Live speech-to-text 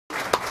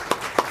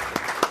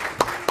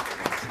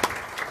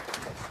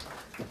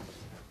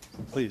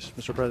please,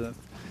 Mr. President.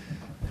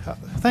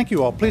 Thank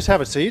you all. Please have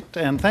a seat,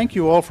 and thank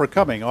you all for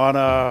coming on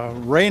a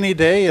rainy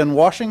day in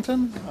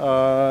Washington.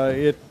 But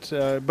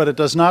it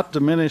does not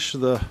diminish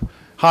the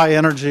high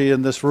energy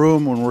in this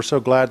room when we're so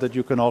glad that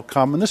you can all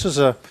come. And this is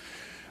a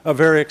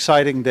very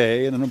exciting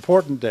day and an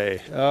important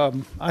day.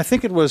 I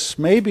think it was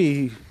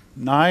maybe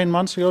 9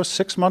 months ago,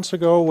 6 months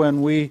ago,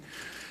 when we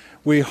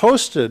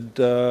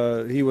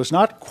hosted, he was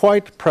not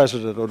quite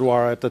President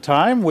Ouattara at the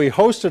time, we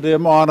hosted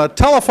him on a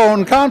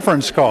telephone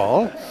conference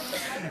call.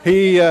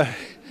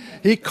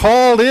 He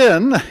called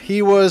in,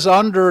 he was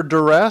under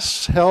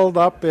duress, held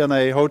up in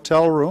a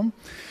hotel room,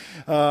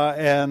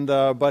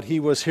 but he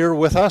was here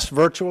with us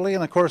virtually,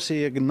 and of course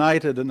he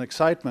ignited an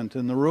excitement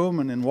in the room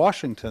and in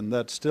Washington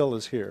that still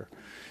is here.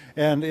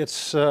 And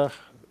it's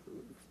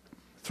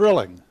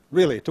thrilling,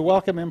 really, to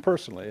welcome him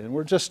personally, and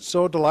we're just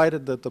so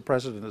delighted that the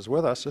President is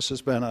with us. This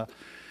has been a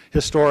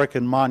historic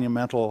and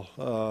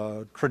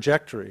monumental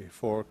trajectory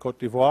for Côte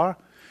d'Ivoire,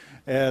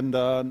 and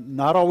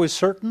not always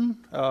certain,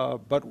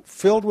 but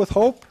filled with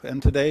hope,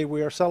 and today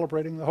we are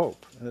celebrating the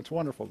hope, and it's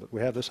wonderful that we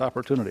have this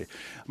opportunity.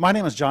 My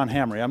name is John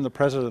Hamre. I'm the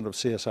president of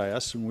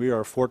CSIS, and we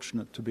are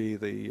fortunate to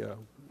be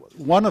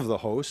one of the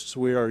hosts.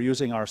 We are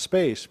using our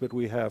space, but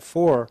we have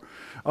 4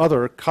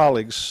 other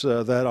colleagues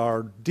that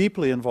are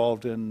deeply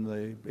involved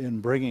in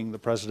bringing the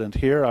President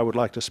here. I would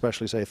like to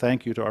especially say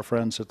thank you to our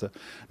friends at the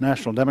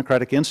National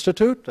Democratic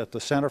Institute, at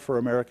the Center for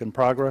American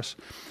Progress,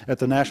 at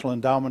the National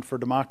Endowment for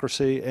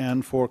Democracy,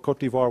 and for Côte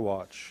d'Ivoire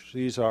Watch.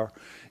 These are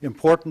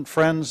important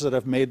friends that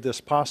have made this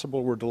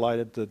possible. We're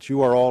delighted that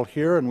you are all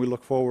here, and we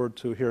look forward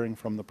to hearing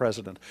from the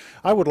President.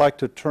 I would like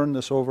to turn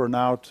this over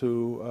now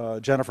to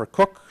Jennifer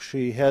Cook.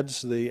 She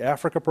heads the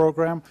Africa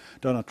program,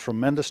 done a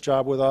tremendous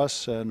job with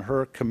us, and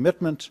her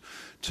commitment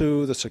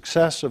to the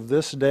success of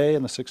this day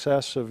and the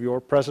success of your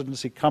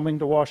presidency coming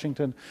to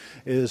Washington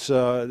is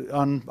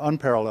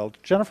unparalleled.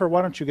 Jennifer,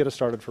 why don't you get us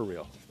started for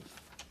real?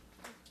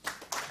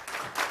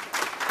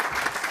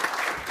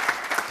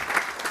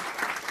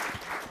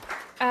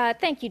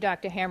 Thank you,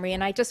 Dr. Hamre,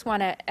 and I just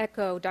want to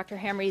echo Dr.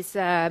 Hamre's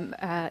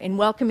in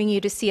welcoming you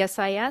to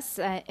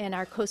CSIS and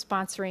our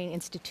co-sponsoring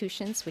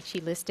institutions, which he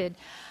listed.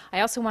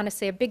 I also want to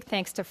say a big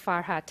thanks to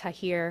Farha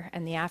Tahir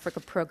and the Africa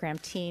Program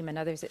team and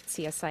others at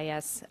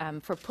CSIS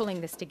for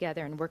pulling this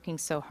together and working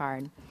so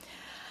hard.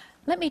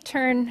 Let me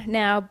turn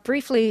now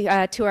briefly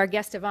to our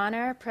guest of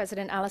honor,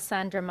 President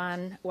Alassane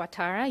Dramane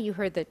Ouattara. You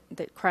heard the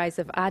cries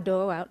of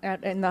Ado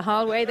out in the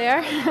hallway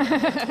there.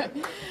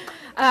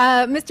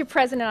 Mr.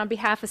 President, on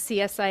behalf of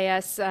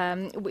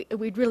CSIS,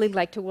 we'd really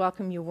like to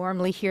welcome you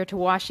warmly here to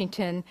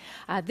Washington,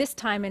 this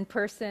time in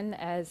person.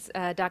 As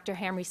Dr.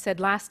 Hamre said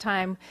last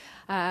time,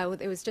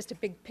 it was just a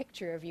big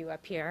picture of you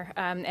up here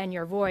and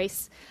your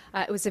voice.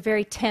 It was a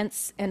very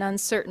tense and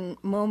uncertain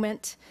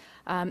moment.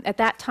 At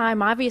that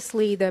time,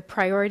 obviously, the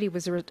priority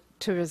was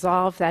to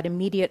resolve that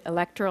immediate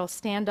electoral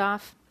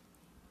standoff.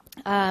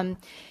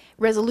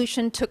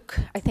 Resolution took,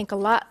 I think, a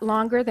lot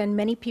longer than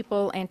many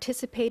people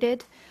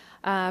anticipated.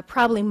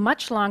 Probably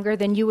much longer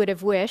than you would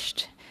have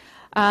wished.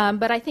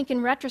 But I think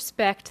in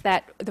retrospect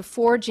that the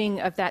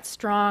forging of that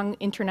strong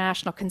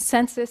international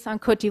consensus on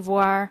Côte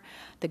d'Ivoire,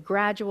 the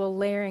gradual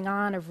layering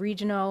on of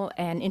regional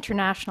and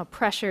international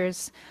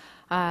pressures,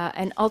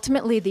 and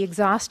ultimately the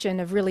exhaustion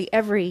of really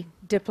every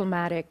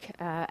diplomatic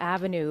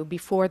avenue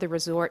before the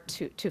resort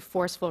to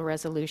forceful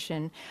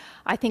resolution,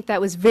 I think that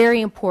was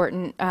very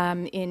important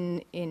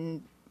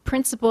in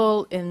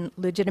principle, in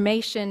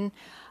legitimation,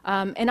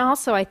 and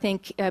also I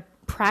think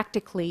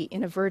practically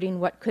in averting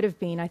what could have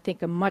been, I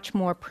think, a much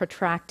more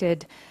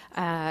protracted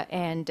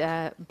and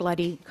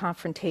bloody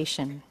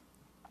confrontation.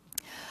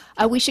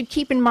 We should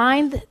keep in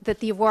mind that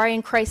the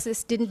Ivoirian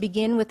crisis didn't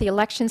begin with the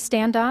election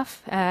standoff,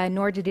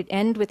 nor did it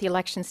end with the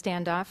election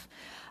standoff.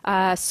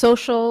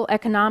 Social,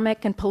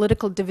 economic, and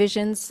political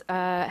divisions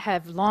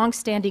have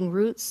long-standing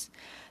roots.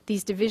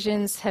 These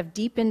divisions have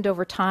deepened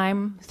over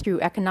time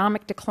through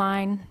economic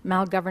decline,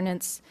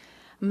 malgovernance,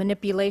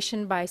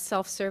 manipulation by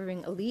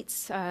self-serving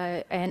elites,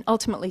 and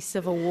ultimately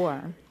civil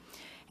war.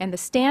 And the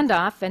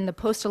standoff and the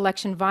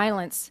post-election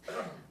violence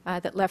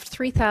that left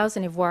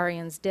 3,000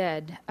 Ivoirians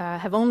dead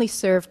have only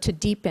served to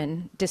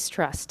deepen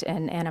distrust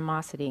and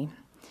animosity.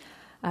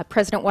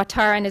 President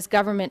Ouattara and his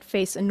government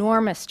face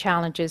enormous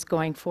challenges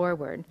going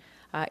forward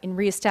in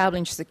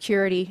reestablishing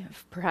security,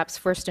 perhaps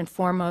first and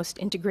foremost,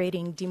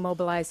 integrating,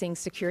 demobilizing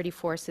security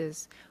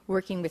forces,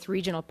 working with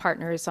regional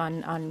partners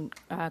on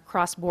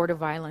cross-border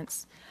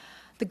violence.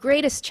 The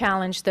greatest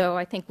challenge, though,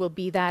 I think will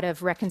be that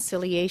of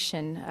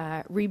reconciliation,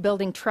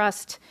 rebuilding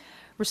trust,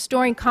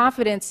 restoring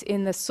confidence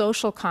in the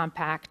social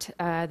compact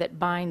that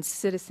binds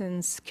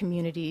citizens,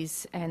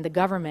 communities, and the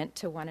government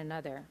to one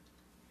another.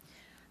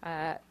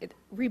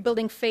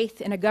 Rebuilding faith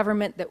in a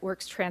government that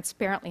works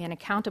transparently and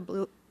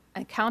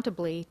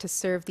accountably to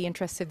serve the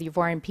interests of the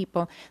Ivorian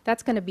people.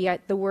 That's going to be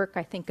the work,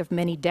 I think, of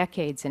many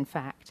decades, in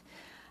fact.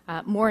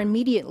 More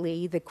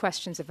immediately, the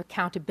questions of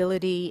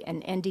accountability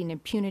and ending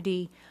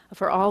impunity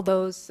for all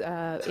those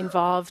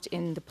involved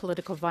in the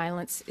political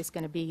violence is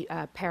going to be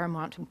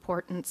paramount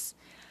importance.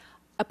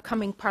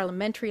 Upcoming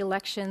parliamentary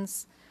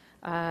elections,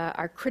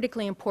 are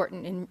critically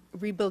important in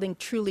rebuilding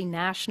truly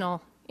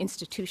national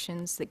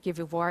institutions that give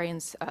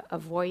Ivoirians a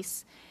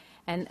voice.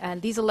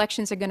 And these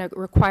elections are going to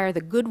require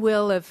the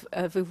goodwill of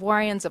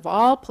Ivoirians of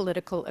all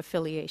political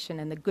affiliation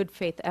and the good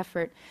faith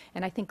effort,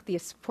 and I think the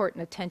support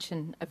and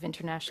attention of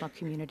international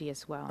community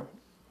as well.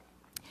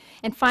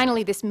 And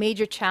finally, this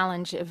major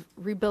challenge of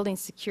rebuilding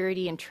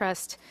security and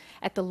trust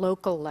at the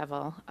local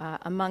level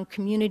among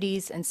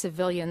communities and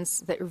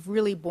civilians that have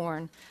really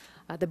borne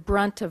the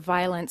brunt of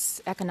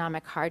violence,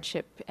 economic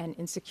hardship, and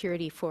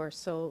insecurity for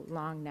so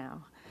long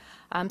now.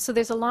 So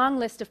there's a long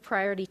list of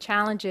priority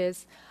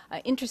challenges.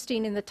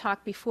 Interesting in the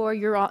talk before,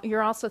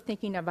 you're also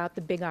thinking about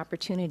the big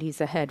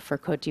opportunities ahead for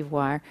Côte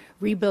d'Ivoire,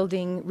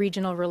 rebuilding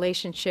regional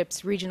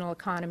relationships, regional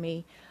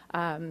economy,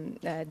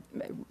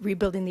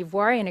 rebuilding the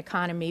Ivoirian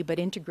economy, but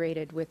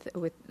integrated with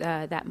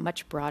that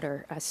much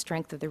broader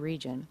strength of the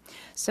region.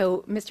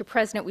 So, Mr.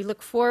 President, we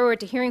look forward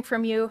to hearing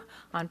from you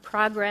on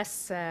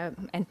progress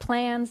and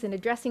plans in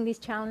addressing these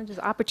challenges,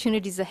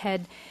 opportunities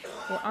ahead.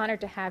 We're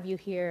honored to have you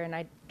here, and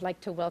I'd like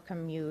to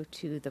welcome you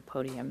to the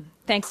podium.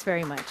 Thanks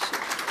very much.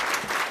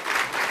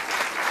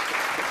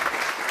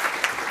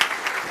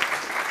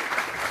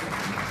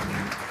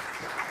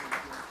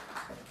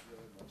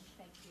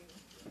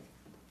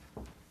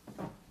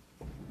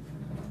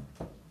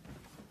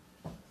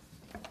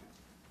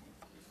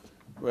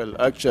 Well,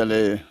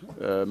 actually,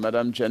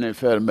 Madam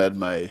Jennifer made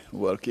my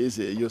work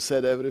easy. You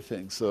said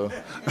everything, so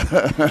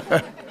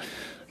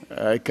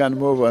I can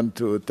move on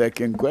to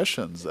taking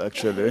questions,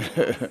 actually.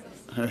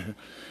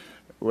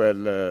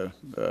 Well,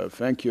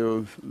 thank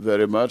you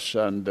very much.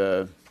 And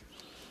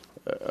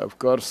of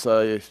course,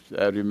 I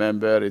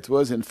remember it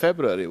was in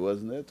February,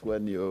 wasn't it,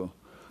 when you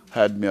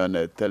had me on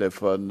a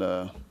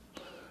telephone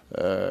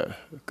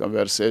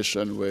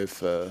conversation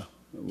with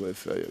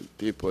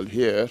people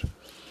here.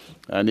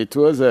 And it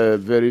was a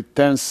very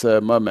tense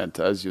moment,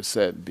 as you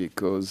said,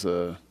 because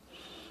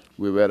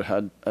we were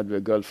at the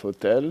Gulf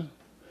Hotel.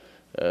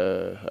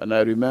 And I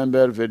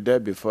remember the day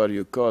before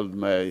you called,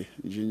 my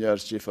junior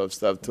chief of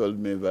staff told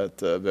me that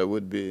there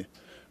would be,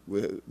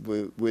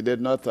 we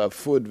did not have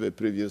food the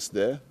previous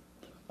day.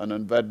 And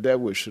on that day,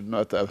 we should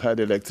not have had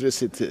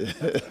electricity.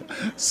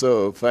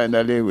 So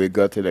finally, we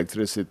got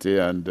electricity,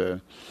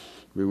 and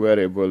we were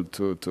able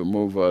to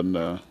move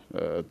on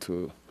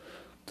to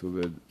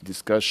the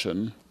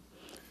discussion.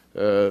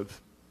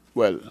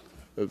 Well,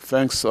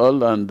 thanks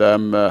all, and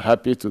I'm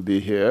happy to be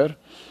here.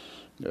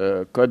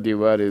 Côte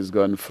d'Ivoire has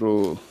gone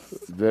through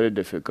very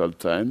difficult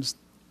times.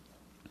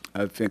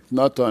 I think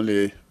not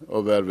only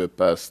over the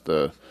past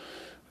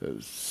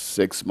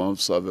 6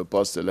 months of the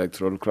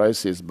post-electoral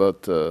crisis,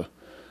 but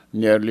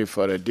nearly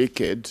for a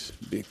decade,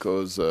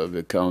 because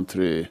the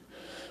country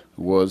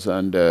was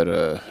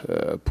under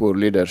poor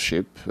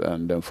leadership,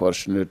 and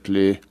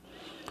unfortunately,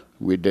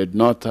 we did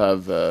not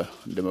have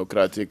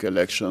democratic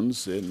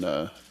elections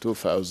in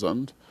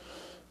 2000,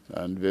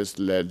 and this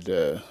led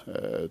to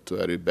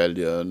a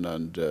rebellion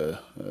and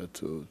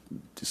to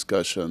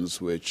discussions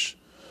which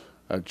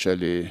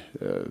actually,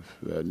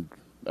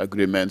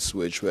 agreements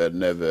which were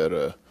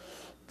never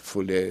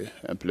fully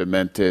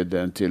implemented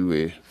until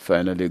we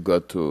finally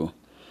got to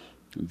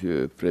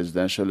the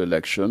presidential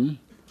election.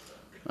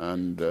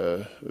 And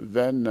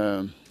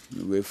then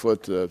we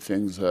thought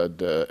things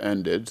had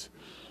ended.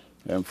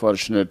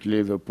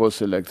 Unfortunately, the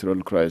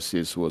post-electoral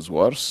crisis was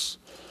worse.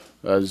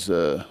 As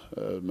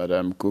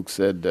Madame Cook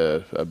said,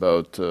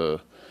 about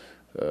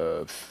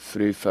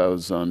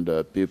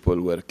 3,000 people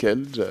were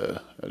killed,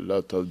 a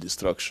lot of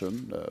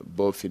destruction,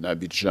 both in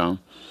Abidjan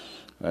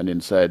and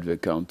inside the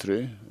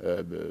country.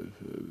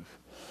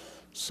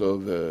 So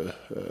the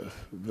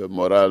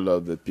morale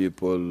of the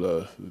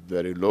people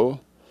very low.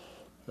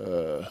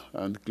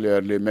 And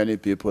clearly many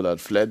people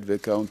had fled the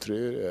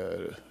country,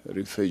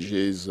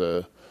 refugees,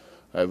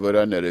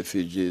 Ivorian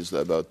refugees,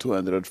 about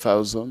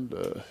 200,000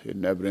 in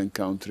neighboring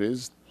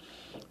countries.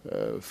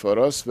 For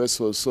us, this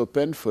was so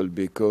painful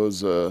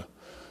because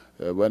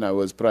when I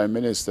was Prime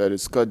Minister,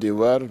 Côte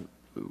d'Ivoire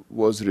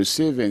was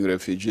receiving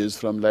refugees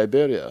from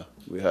Liberia.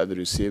 We had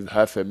received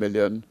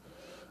 500,000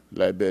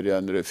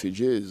 Liberian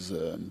refugees,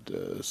 and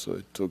so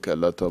it took a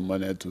lot of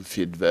money to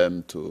feed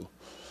them, to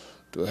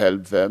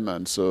help them,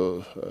 and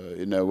so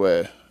in a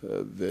way,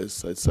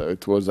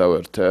 it was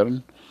our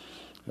turn.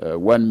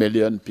 1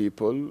 million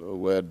people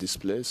were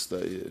displaced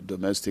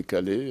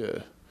domestically,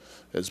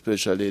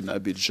 especially in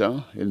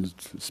Abidjan, in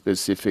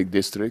specific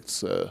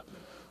districts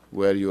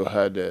where you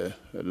had a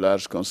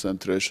large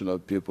concentration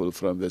of people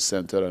from the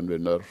center and the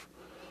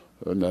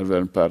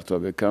northern part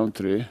of the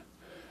country.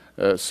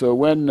 So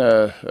when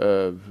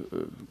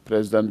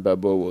President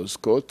Gbagbo was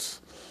caught,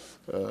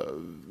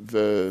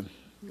 the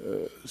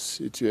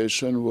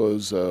situation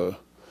was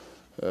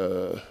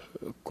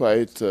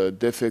quite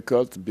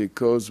difficult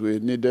because we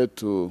needed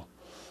to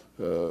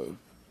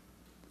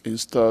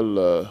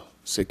install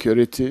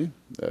security,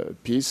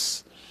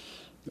 peace,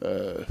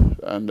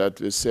 and at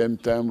the same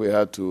time we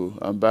had to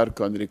embark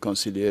on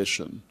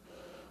reconciliation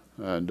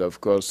and, of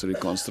course,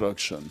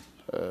 reconstruction.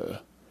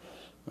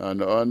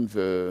 And on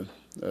the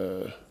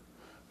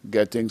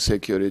getting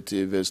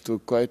security, this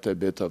took quite a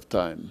bit of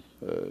time.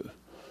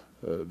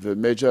 The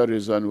major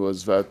reason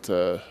was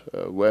that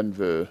when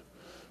the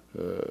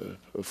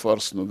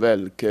Force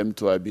Nouvelle came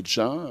to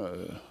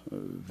Abidjan,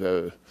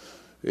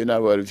 in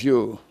our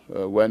view,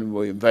 when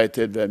we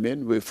invited them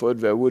in, we thought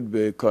they would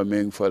be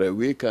coming for a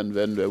week and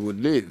then they would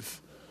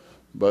leave.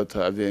 But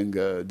having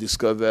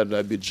discovered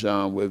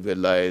Abidjan with the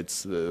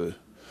lights, the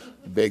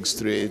big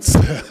streets,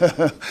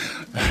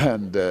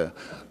 and the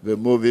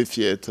movie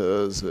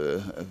theaters,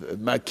 the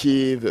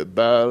maquis, the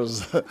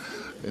bars,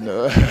 you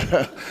know.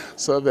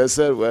 So they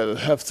said, well,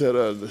 after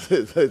all,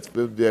 it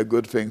would be a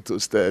good thing to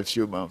stay a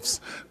few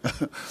months.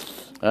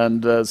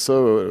 And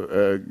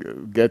so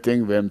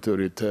getting them to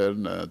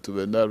return to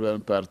the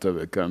northern part of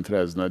the country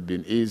has not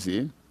been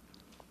easy.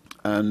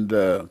 And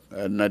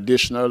an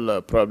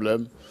additional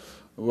problem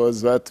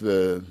was that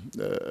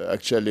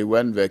actually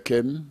when they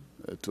came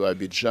to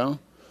Abidjan,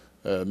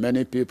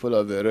 many people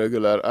of the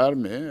regular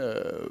army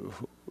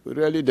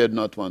really did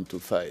not want to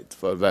fight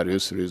for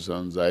various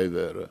reasons.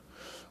 Either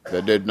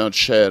they did not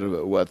share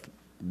what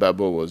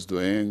Gbagbo was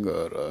doing,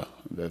 or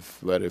they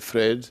were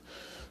afraid.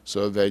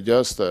 So they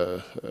just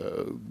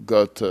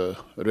got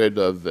rid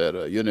of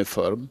their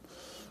uniform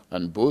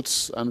and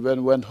boots and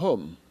then went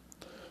home.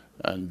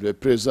 And the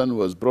prison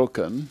was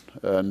broken,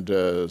 and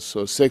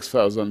so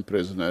 6,000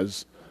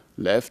 prisoners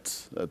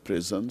left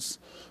prisons,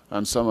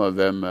 and some of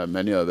them,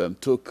 many of them,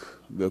 took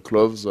the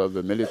clothes of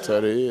the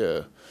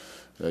military.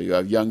 You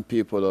have young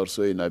people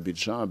also in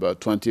Abidjan,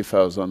 about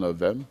 20,000 of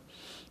them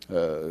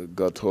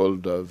got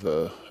hold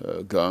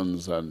of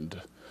guns and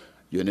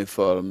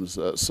uniforms.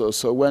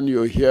 So when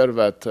you hear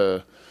that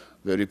the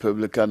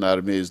Republican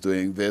Army is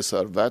doing this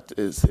or that,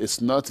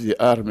 it's not the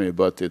army,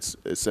 but it's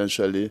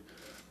essentially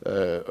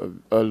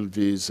all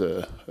these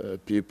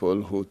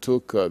people who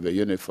took the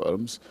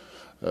uniforms.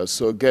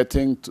 So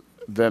getting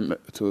them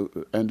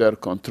under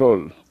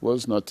control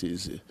was not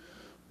easy.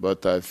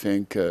 But I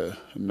think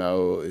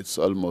now it's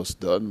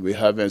almost done. We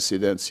have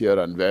incidents here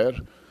and there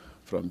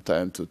from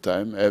time to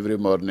time. Every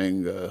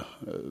morning,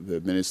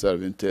 the Minister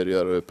of Interior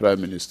or the Prime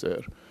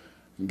Minister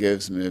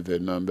gives me the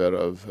number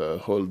of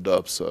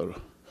hold-ups or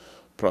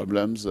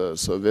problems.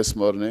 So this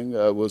morning,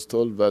 I was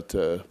told that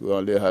we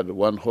only had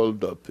one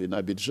hold-up in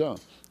Abidjan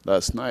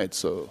last night.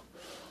 So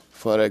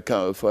for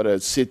a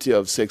city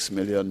of 6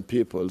 million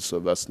people, so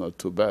that's not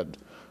too bad.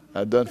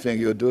 I don't think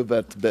you do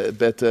that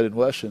better in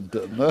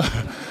Washington, no?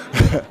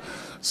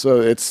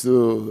 So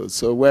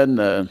so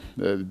when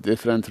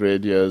different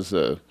radios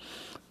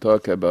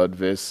talk about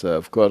this,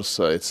 of course,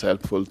 it's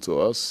helpful to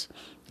us,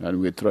 and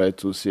we try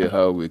to see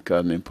how we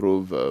can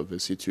improve the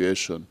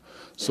situation.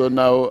 So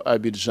now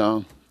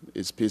Abidjan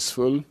is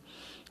peaceful,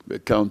 the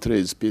country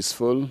is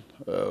peaceful.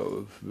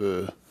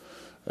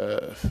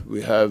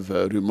 We have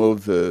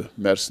removed the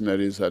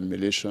mercenaries and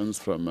militias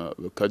from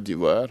Côte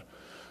d'Ivoire,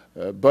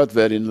 but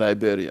they're in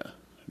Liberia.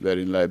 They're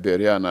in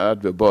Liberia and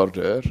at the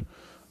border,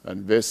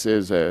 and this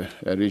is a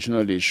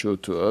regional issue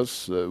to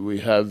us. We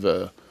had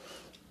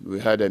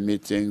a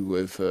meeting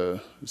with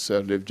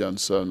Sirleaf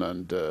Johnson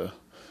and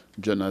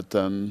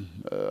Jonathan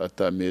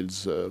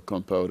Atamil's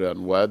Compaoré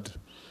and Wad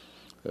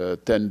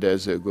 10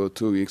 days ago,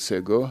 2 weeks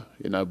ago,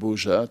 in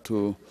Abuja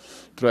to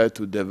try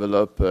to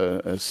develop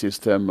a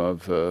system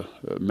of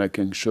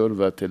making sure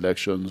that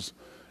elections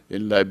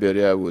in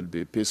Liberia would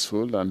be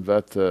peaceful and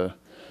that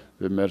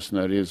the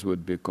mercenaries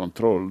would be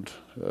controlled.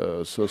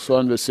 So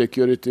on the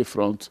security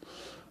front,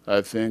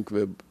 I think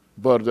the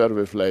border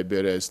with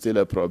Liberia is still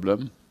a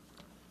problem,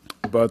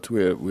 but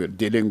we're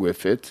dealing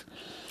with it.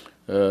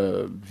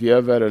 The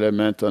other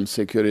element on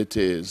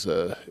security is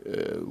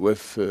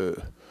with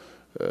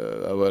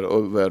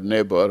our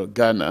neighbor,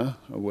 Ghana,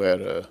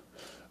 where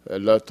a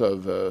lot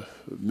of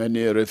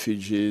many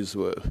refugees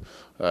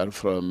are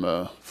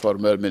from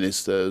former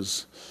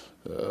ministers,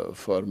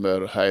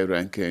 former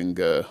high-ranking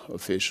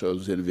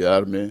officials in the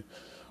army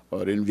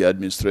or in the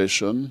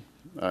administration,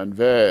 and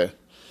they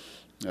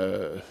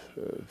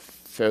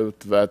felt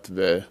that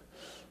they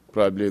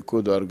probably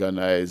could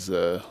organize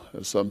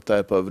some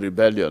type of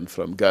rebellion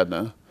from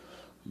Ghana,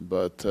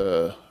 but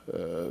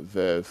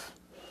they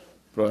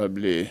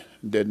probably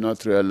did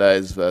not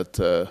realize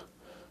that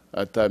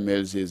Atta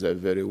Mills is a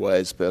very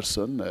wise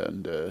person,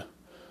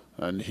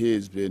 and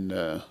he's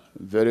been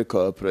very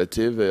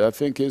cooperative. I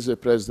think he's the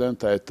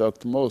president I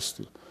talked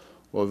most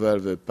over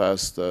the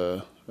past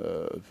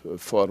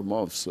 4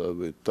 months.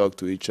 We talk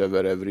to each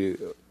other every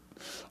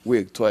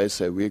week, twice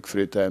a week,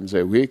 3 times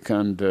a week,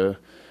 and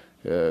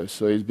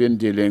so he's been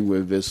dealing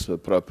with this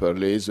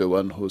properly. He's the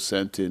one who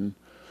sent in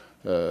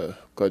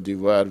Côte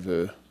d'Ivoire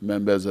the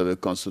members of the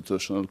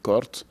Constitutional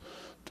Court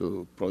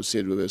to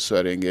proceed with the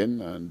swearing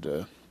in,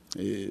 and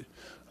he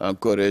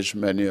encouraged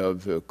many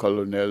of the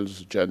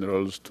colonels,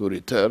 generals to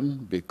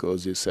return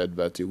because he said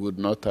that he would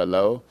not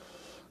allow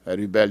a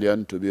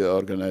rebellion to be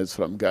organized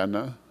from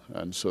Ghana.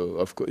 And so,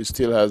 of course, he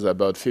still has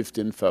about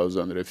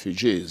 15,000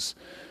 refugees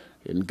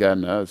in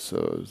Ghana.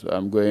 So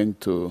I'm going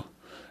to,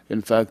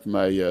 in fact,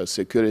 my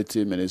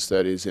security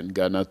minister is in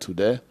Ghana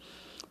today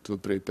to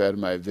prepare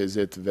my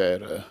visit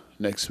there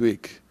next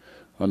week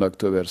on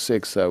October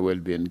 6th, I will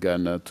be in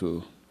Ghana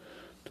to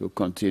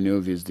continue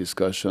these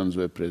discussions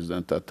with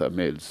President Atta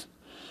Mills.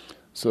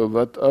 So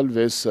that all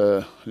this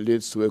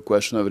leads to a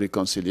question of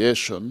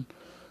reconciliation.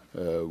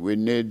 We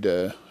need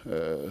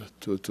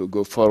to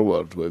go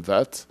forward with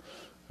that.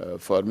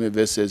 For me,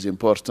 this is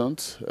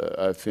important.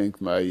 I think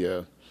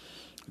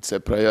it's a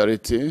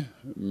priority.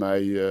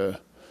 My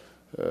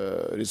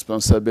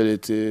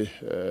responsibility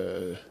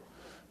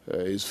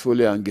is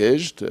fully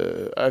engaged.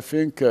 I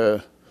think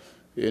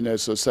in a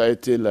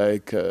society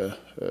like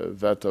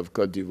that of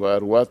Côte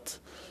d'Ivoire, what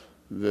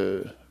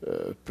the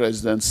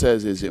president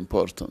says is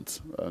important,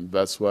 and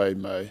that's why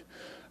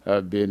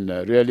I've been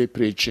really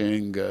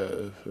preaching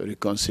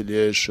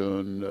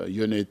reconciliation,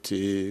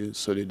 unity,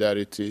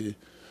 solidarity,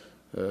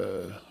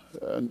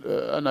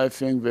 and I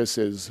think this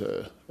is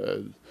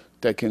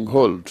taking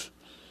hold.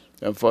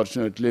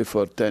 Unfortunately,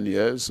 for 10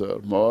 years or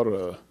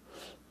more,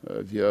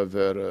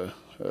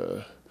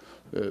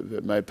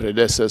 my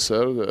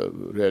predecessor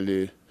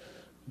really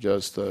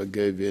just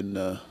gave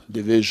in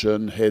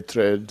division,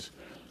 hatred,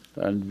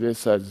 and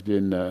this has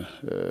been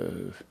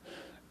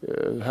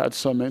had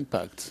some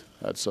impact.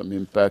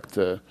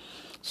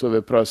 So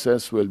the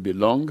process will be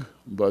long,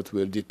 but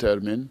we're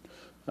determined,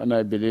 and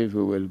I believe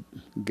we will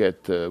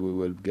get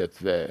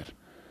there.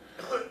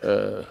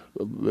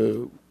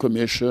 The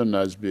commission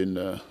has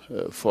been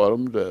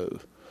formed.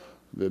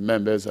 The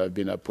members have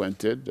been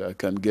appointed. I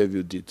can give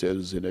you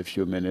details in a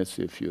few minutes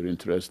if you're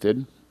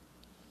interested.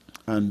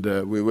 And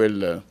we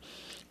will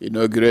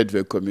inaugurate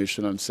the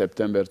commission on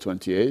September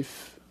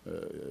 28th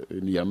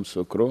in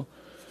Yamoussoukro.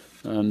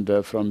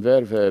 And from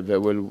there, they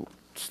will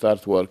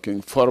start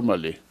working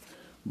formally.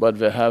 But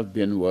they have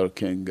been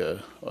working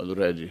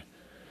already.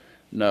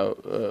 Now,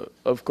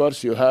 of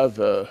course, you have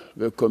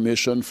the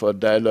Commission for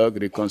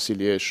Dialogue,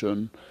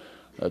 Reconciliation,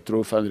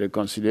 Truth and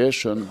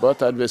Reconciliation,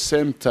 but at the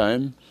same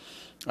time,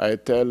 I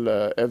tell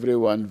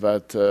everyone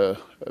that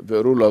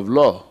the rule of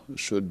law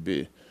should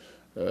be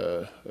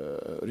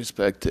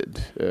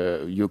respected.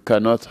 You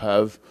cannot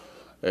have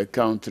a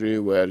country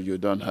where you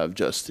don't have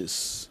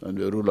justice and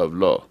the rule of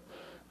law.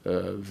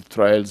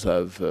 Trials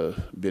have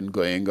been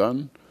going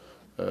on.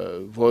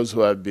 Those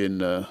who have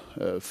been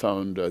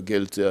found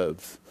guilty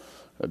have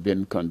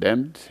been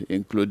condemned,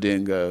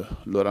 including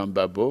Laurent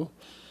Gbagbo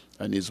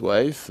and his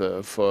wife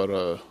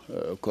for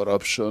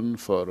corruption,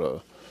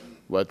 for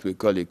what we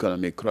call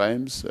economic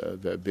crimes.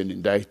 They've been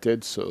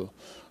indicted, so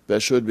they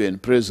should be in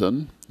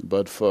prison,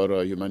 but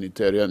for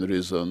humanitarian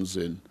reasons,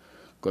 in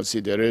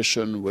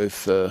consideration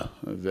with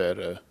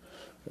their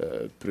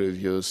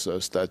previous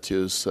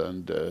status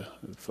and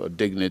for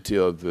dignity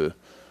of the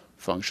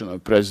functional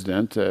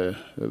president, they've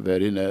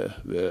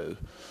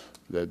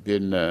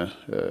been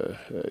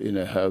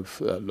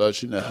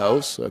lodged in a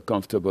house, a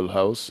comfortable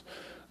house,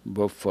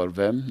 both for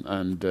them,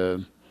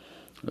 and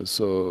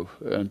so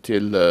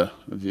until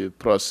the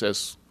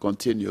process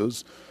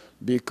continues,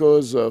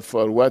 because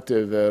for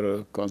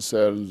whatever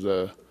concerns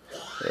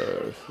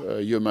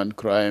human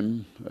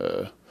crime,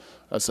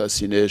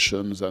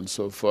 assassinations, and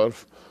so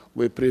forth,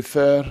 we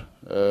prefer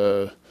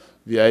the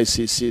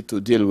ICC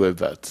to deal with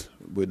that.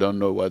 We don't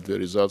know what the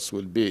results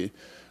will be,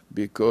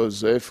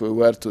 because if we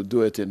were to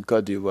do it in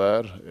Côte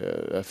d'Ivoire,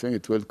 I think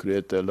it will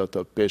create a lot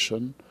of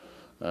passion,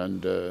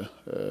 and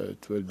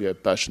it will be a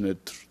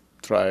passionate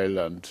trial,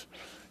 and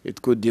it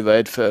could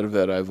divide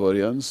further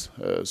Ivorians.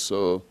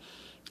 So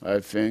I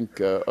think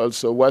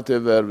also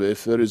whatever,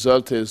 if the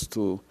result is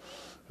to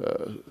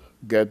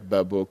get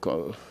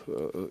Gbagbo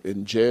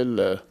in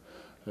jail,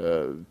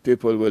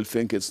 people will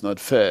think it's not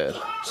fair.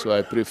 So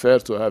I prefer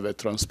to have a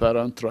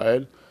transparent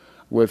trial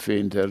with the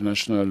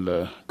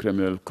International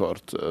Criminal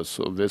Court.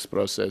 So this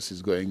process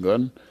is going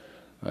on,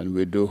 and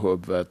we do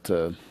hope that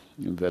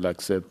they'll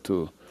accept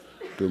to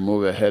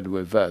move ahead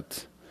with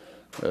that.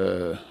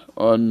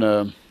 On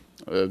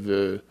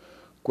the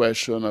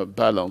question of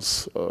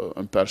balance or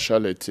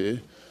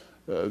impartiality,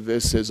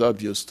 this is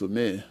obvious to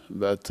me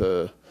that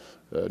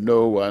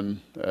no one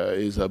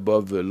is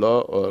above the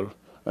law, or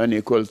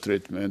unequal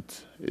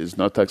treatment is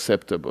not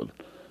acceptable.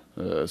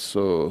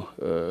 So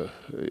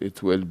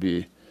it will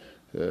be,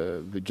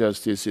 the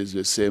justice is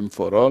the same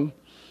for all.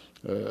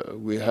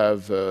 We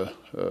have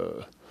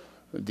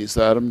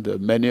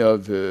disarmed many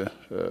of the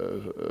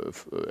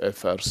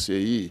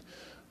FRCE,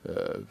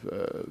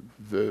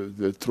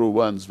 the true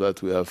ones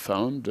that we have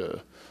found.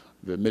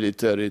 The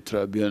military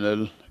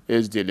tribunal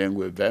is dealing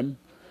with them,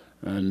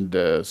 and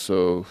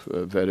so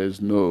there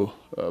is no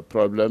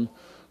problem.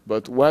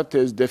 But what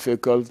is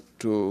difficult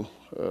to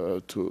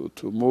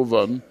move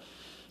on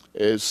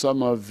is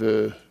some of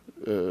the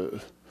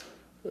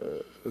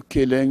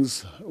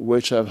killings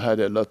which have had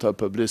a lot of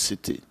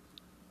publicity,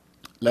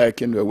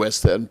 like in the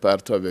western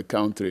part of the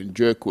country, in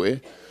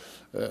Djokwe,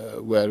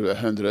 where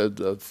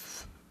hundreds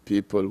of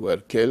people were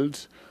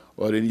killed,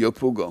 or in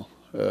Yopougon.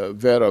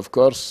 There, of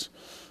course,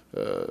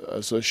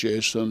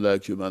 associations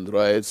like Human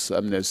Rights,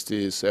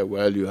 Amnesty say,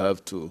 well, you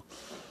have to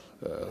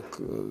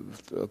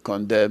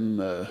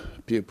condemn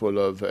people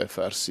of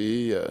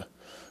FRC,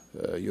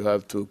 you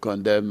have to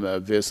condemn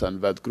this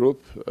and that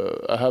group.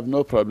 I have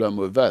no problem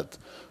with that.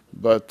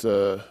 But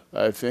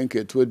I think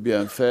it would be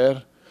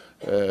unfair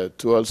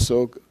to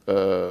also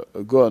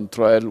go on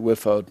trial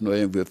without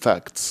knowing the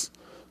facts.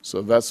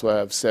 So that's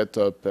why I've set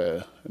up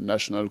a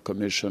National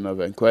Commission of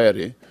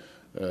Inquiry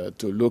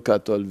to look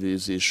at all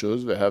these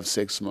issues. They have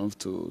 6 months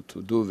to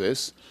do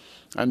this,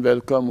 and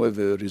they'll come with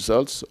the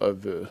results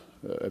of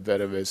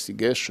their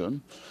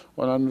investigation.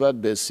 And on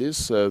that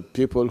basis,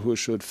 people who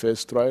should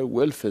face trial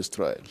will face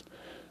trial,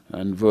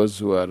 and those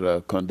who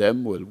are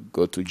condemned will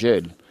go to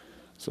jail.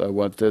 So I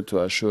wanted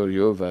to assure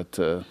you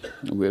that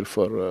we're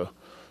for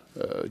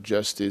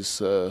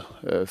justice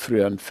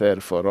free and fair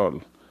for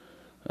all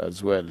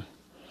as well.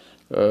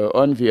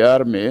 On the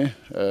army,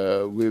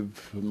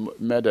 we've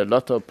made a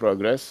lot of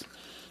progress.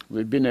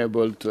 We've been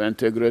able to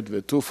integrate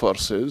the two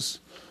forces,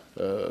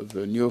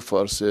 the new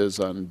forces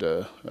and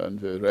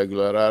the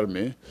regular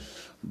army,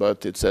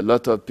 but it's a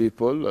lot of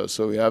people,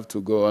 so we have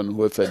to go on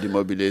with a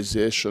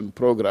demobilization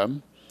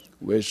program,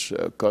 which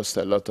costs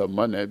a lot of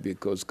money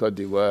because Côte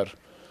d'Ivoire,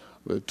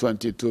 with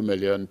 22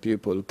 million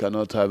people,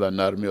 cannot have an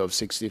army of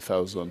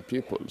 60,000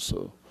 people.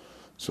 So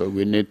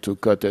we need to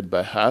cut it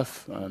by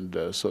half,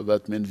 and so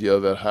that means the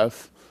other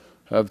half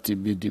have to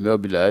be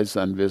demobilized,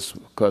 and this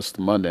costs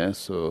money.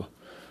 So,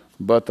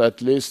 but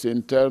at least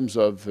in terms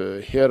of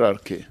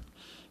hierarchy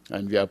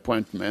and the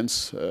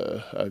appointments,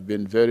 I've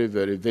been very,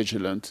 very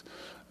vigilant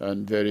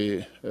and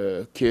very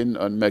keen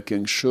on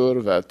making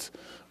sure that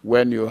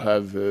when you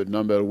have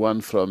number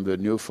one from the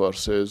new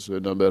forces,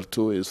 number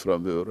two is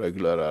from the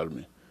regular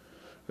army.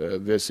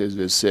 This is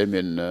the same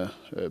in the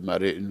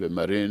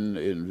Marine,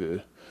 in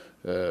the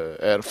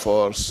Air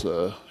Force,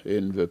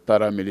 in the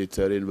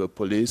paramilitary, in the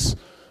police,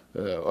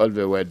 all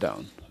the way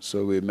down.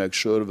 So we make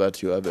sure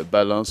that you have a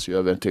balance, you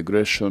have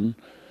integration,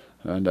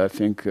 and I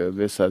think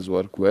this has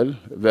worked well.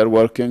 They're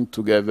working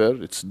together.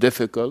 It's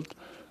difficult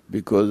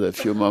because a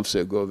few months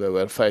ago they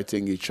were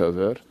fighting each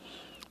other.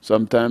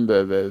 Sometimes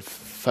they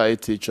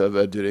fight each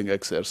other during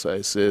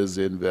exercises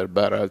in their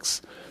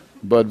barracks,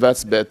 but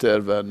that's better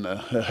than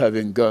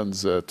having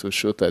guns to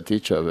shoot at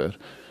each other.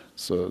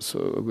 So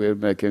we're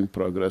making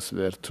progress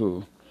there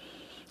too.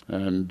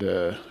 And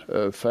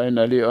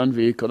finally, on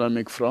the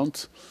economic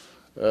front,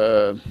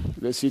 the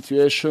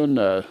situation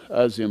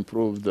has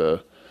improved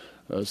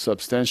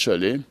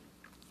substantially.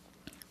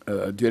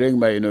 During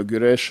my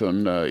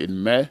inauguration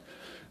in May,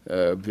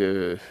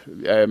 the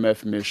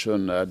IMF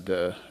mission had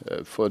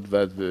thought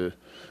that the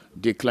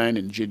decline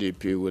in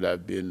GDP would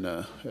have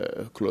been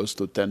close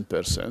to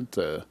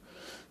 10%.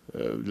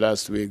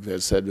 Last week they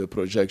said the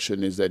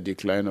projection is a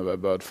decline of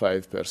about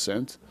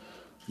 5%.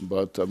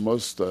 But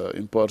most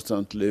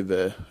importantly,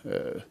 they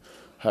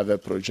have a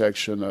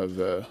projection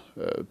of,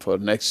 for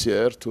next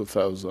year,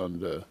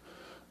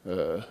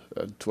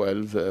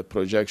 2012, a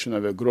projection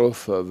of a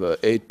growth of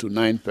 8 to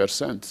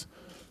 9%.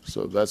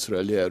 So that's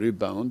really a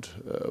rebound,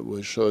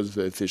 which shows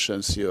the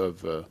efficiency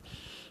of the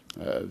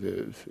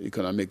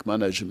economic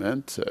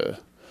management.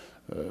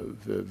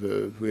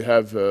 We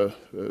have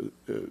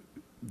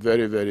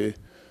very, very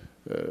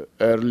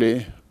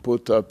early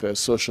put up a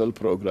social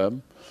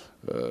program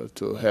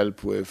to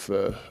help with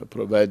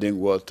providing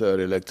water,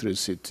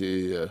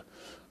 electricity,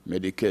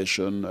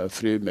 medication,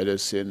 free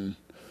medicine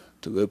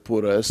to the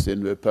poorest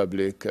in the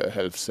public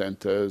health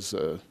centers,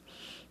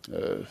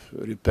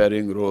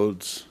 repairing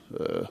roads.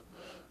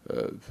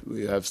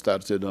 We have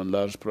started on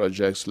large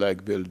projects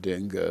like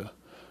building the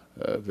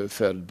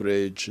third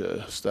bridge,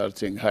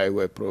 starting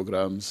highway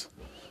programs.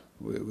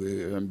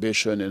 We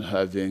ambition in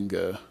having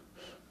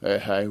a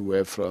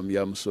highway from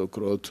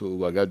Yamoussoukro to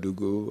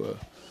Ouagadougou,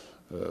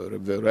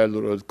 the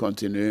railroad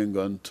continuing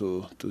on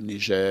to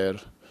Niger,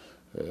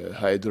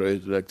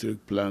 hydroelectric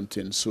plant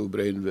in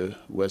Soubré in the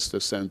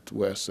western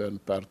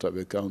part of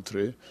the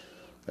country,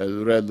 a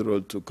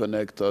railroad to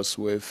connect us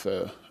with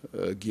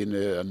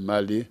Guinea and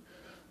Mali.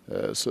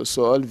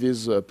 So all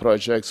these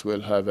projects will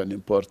have an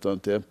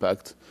important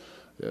impact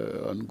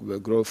on the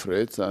growth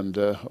rate and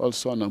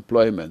also on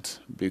employment,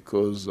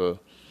 because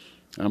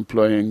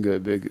employing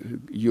the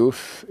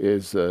youth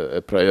is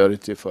a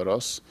priority for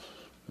us.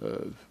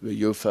 The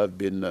youth have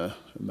been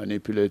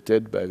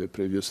manipulated by the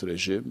previous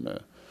regime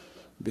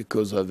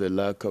because of the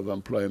lack of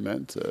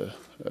employment.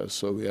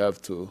 So we have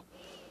to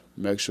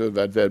make sure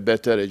that they're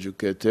better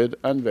educated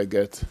and they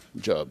get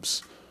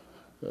jobs.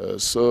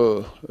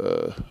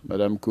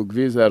 Madam Cook,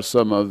 these are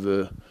some of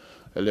the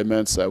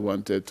elements I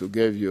wanted to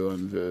give you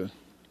on the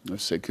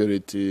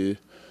security,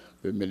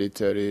 the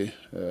military,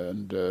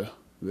 and the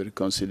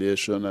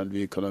reconciliation and the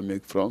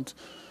economic front.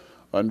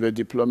 On the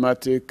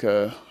diplomatic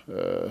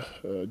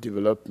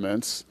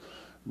developments,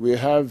 we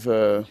have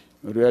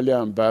really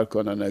embarked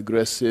on an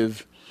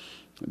aggressive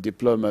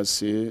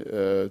diplomacy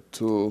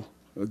to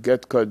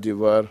get Côte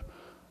d'Ivoire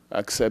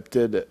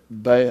accepted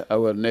by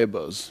our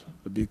neighbors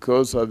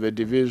because of the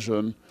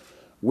division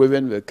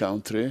within the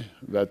country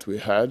that we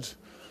had,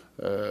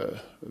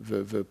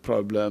 the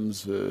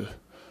problems, the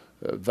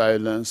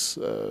violence.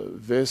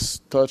 This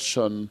touched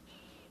on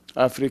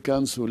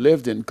Africans who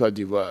lived in Côte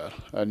d'Ivoire,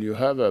 and you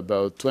have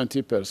about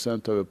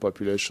 20% of the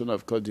population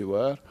of Côte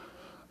d'Ivoire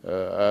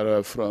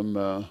are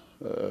from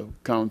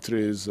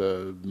countries,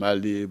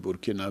 Mali,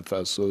 Burkina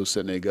Faso,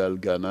 Senegal,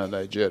 Ghana,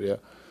 Nigeria,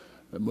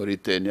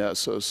 Mauritania.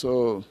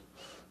 So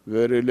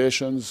the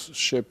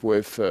relationship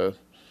with the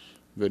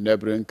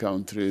neighboring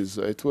countries,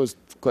 it was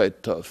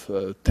quite tough,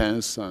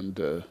 tense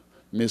and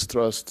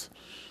mistrust.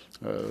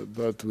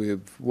 But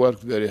we've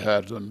worked very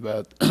hard on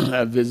that.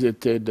 I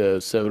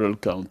visited several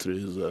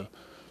countries,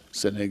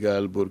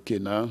 Senegal,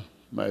 Burkina.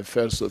 My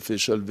first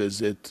official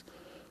visit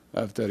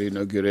after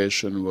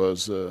inauguration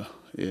was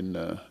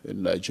in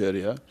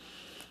Nigeria.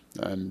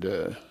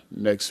 And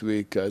next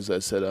week, as I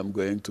said, I'm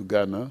going to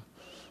Ghana.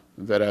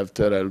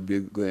 Thereafter, I'll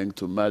be going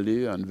to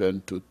Mali and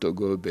then to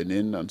Togo,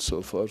 Benin, and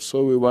so forth.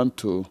 So we want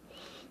to,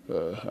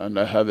 and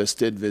I have a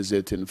state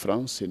visit in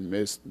France in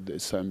May,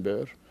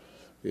 December.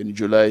 In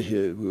July,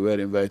 we were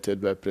invited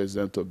by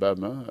President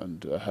Obama,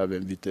 and I have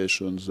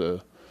invitations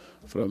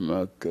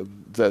from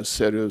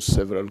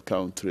several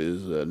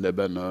countries,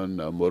 Lebanon,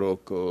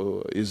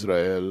 Morocco,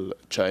 Israel,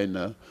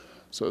 China.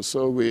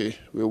 So we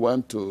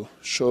want to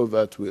show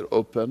that we're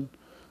open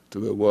to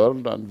the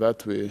world and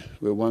that we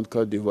want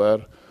Côte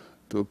d'Ivoire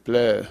to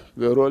play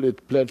the role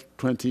it played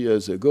 20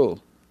 years ago.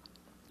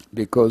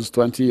 Because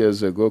 20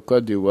 years ago,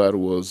 Côte d'Ivoire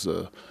was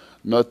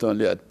not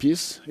only at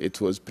peace, it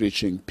was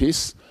preaching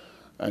peace,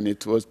 and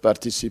it was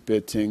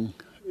participating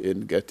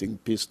in getting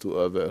peace to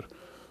other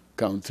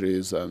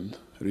countries and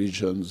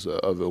regions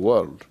of the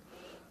world.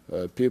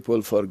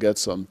 People forget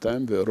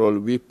sometimes the role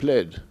we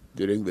played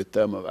during the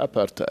time of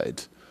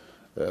apartheid.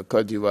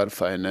 Côte d'Ivoire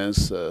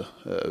finance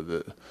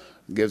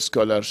gave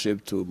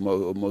scholarship to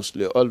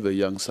mostly all the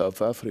young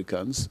South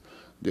Africans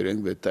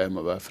during the time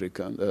of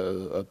African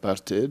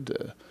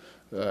apartheid.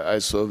 I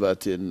saw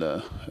that in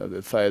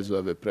the files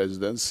of the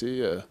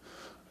presidency.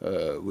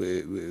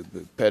 We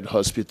paid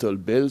hospital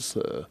bills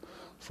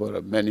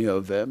for many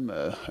of them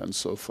and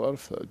so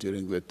forth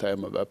during the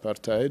time of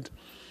apartheid.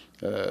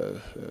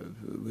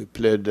 We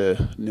played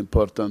an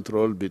important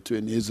role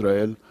between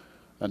Israel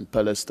and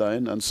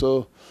Palestine. And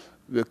so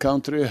the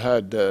country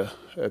had a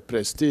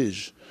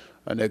prestige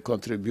and a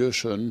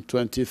contribution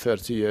 20,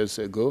 30 years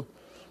ago,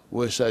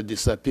 which had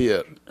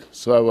disappeared.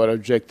 So our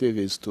objective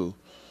is to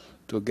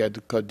get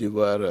Côte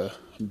d'Ivoire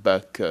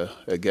back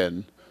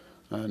again.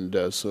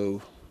 And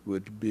so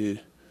we'd be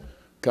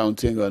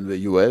counting on the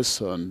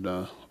US,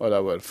 on all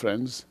our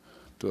friends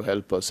to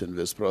help us in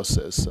this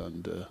process.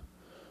 And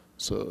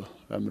so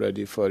I'm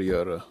ready for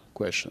your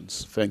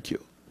questions. Thank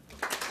you.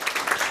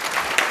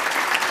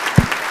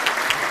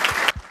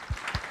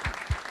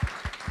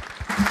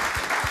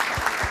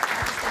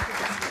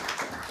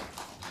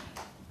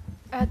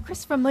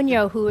 Christopher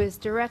Munoz, who is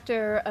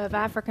Director of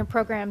African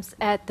Programs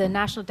at the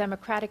National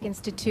Democratic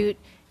Institute,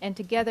 and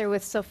together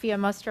with Sophia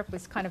Mostrup,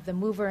 was kind of the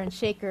mover and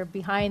shaker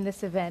behind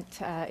this event,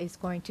 is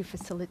going to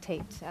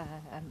facilitate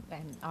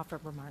and offer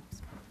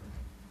remarks.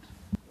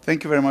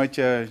 Thank you very much,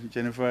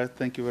 Jennifer.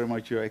 Thank you very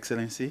much, Your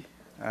Excellency,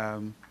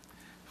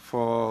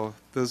 for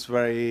those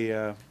very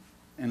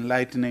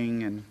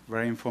enlightening and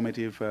very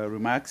informative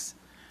remarks.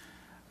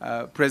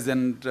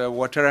 President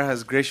Ouattara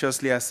has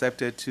graciously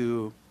accepted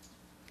to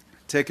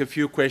take a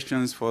few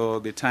questions for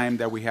the time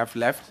that we have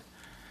left.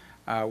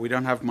 We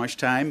don't have much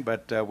time,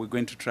 but we're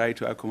going to try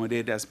to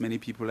accommodate as many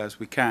people as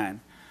we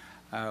can.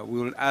 We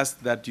will ask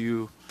that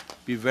you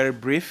be very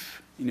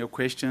brief in your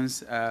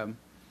questions,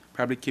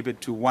 probably keep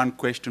it to one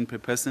question per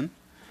person.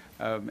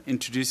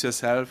 Introduce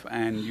yourself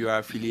and your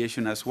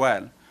affiliation as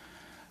well.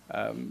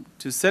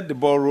 To set the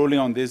ball rolling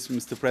on this,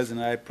 Mr.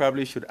 President, I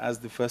probably should ask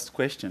the first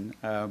question.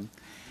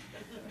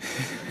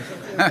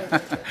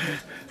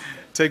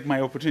 Take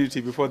my opportunity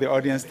before the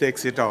audience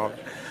takes it all.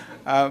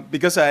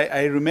 Because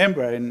I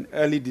remember in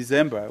early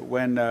December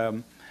when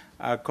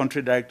our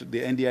country director,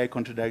 the NDI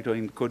country director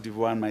in Côte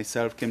d'Ivoire and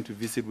myself came to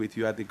visit with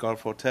you at the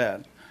Gulf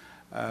Hotel.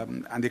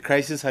 And the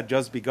crisis had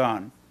just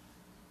begun.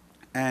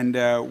 And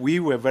we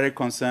were very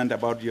concerned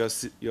about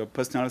your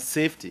personal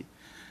safety,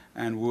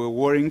 and we were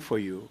worrying for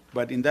you.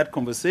 But in that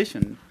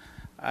conversation,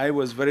 I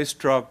was very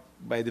struck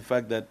by the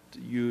fact that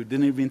you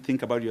didn't even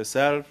think about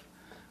yourself.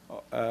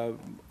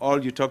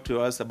 All you talked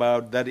to us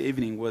about that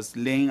evening was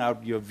laying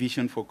out your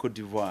vision for Côte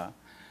d'Ivoire,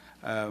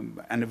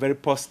 and a very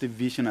positive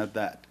vision at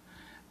that.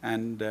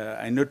 And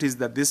I noticed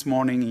that this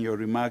morning in your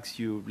remarks,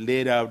 you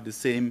laid out the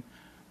same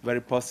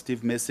very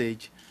positive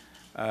message,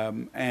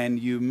 and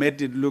you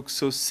made it look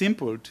so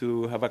simple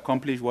to have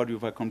accomplished what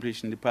you've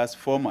accomplished in the past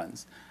 4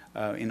 months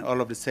in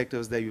all of the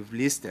sectors that you've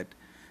listed.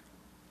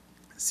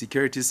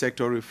 Security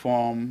sector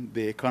reform,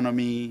 the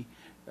economy,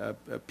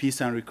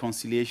 peace and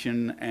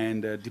reconciliation,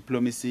 and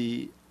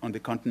diplomacy on the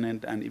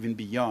continent and even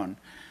beyond.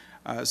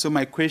 So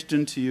my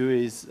question to you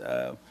is,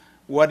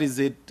 what is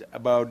it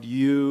about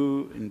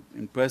you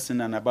in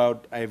person and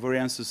about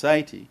Ivorian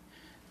society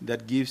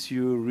that gives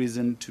you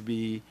reason to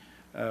be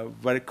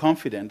very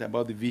confident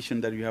about the vision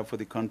that you have for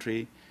the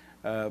country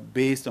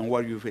based on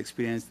what you've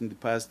experienced in the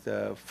past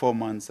 4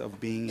 months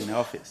of being in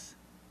office?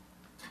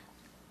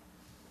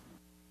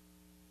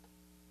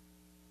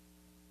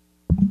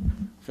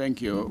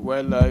 Thank you.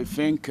 Well, I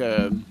think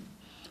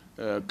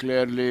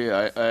clearly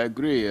I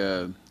agree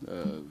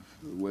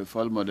with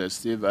all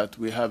modesty that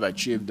we have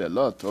achieved a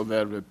lot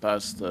over the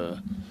past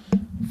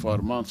 4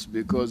 months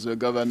because the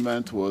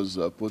government was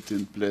put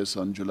in place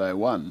on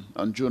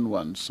June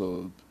 1,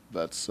 so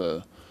that's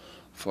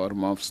 4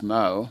 months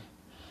now.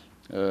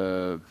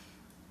 The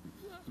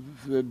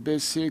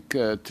basic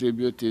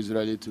tribute is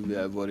really to the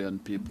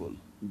Ivorian people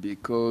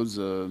because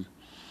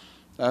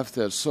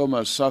after so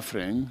much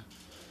suffering,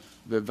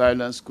 the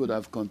violence could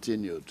have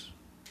continued.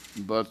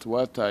 But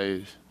what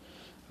I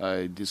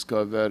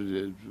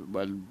discovered,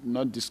 well,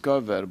 not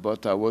discovered,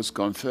 but I was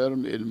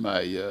confirmed in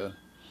my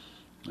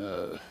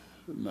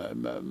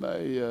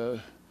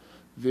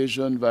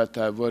vision that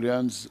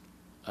Ivorians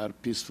are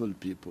peaceful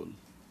people,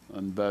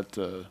 and that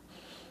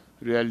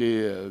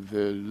really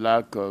the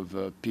lack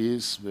of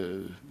peace,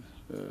 the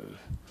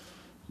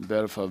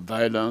birth of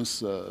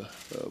violence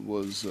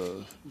was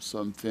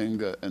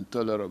something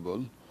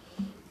intolerable.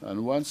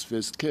 And once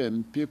this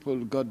came,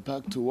 people got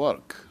back to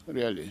work,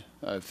 really.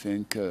 I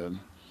think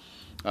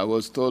I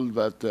was told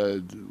that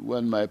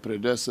when my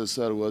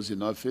predecessor was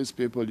in office,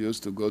 people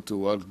used to go to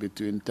work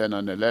between 10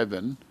 and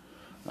 11,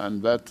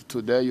 and that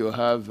today you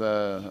have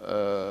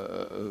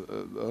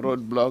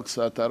roadblocks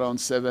at around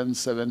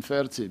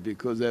 7:30,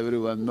 because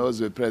everyone knows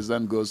the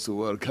president goes to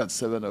work at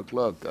 7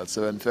 o'clock, at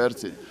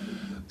 7:30.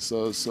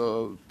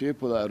 So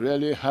people are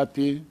really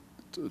happy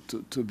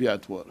to be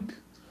at work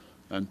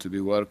and to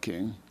be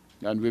working.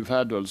 And we've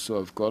had also,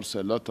 of course,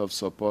 a lot of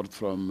support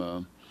from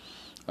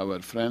our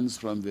friends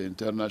from the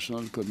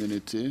international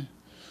community.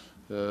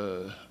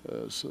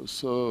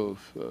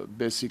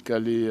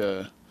 Basically,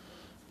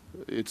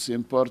 it's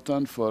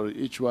important for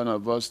each one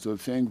of us to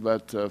think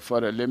that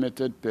for a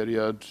limited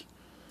period,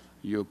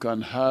 you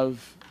can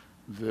have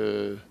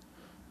the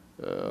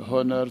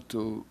honor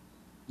to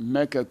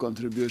make a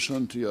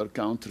contribution to your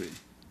country.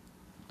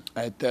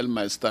 I tell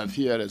my staff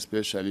here,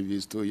 especially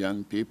these two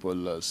young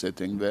people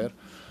sitting there,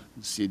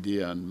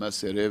 CD and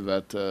Masere,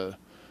 that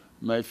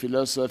my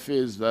philosophy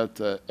is that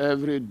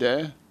every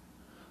day,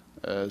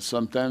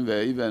 sometimes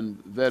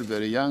they're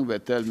very young, they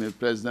tell me,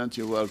 President,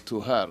 you work too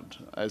hard.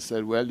 I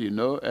said, well, you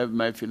know,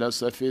 my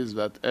philosophy is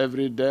that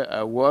every day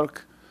I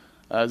work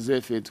as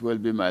if it will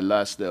be my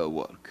last day of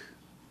work.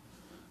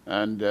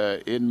 And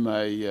in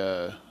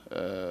my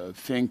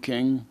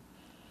thinking,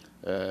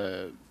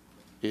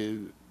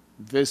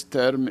 this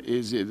term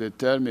is the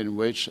term in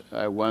which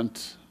I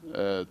want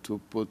to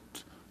put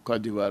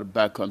Côte d'Ivoire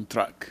back on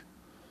track.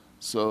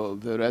 So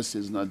the rest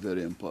is not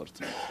very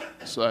important.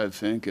 So I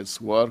think it's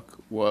work,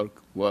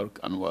 work, work,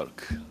 and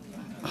work.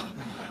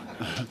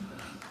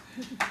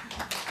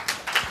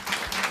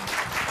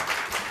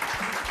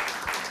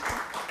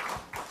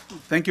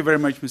 Thank you very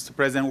much, Mr.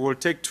 President. We'll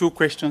take 2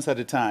 questions at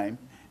a time.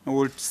 And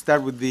we'll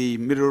start with the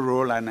middle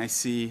row, and I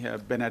see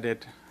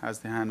Bernadette has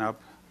the hand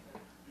up.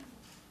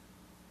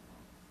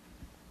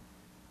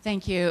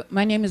 Thank you.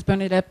 My name is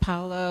Bernadette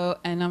Paolo,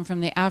 and I'm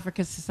from the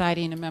Africa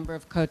Society and a member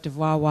of Côte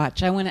d'Ivoire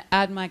Watch. I want to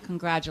add my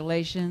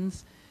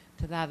congratulations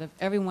to that of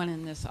everyone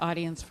in this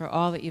audience for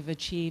all that you've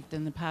achieved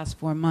in the past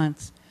 4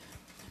 months.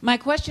 My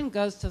question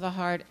goes to the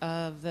heart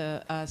of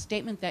the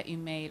statement that you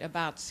made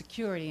about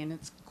security and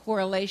its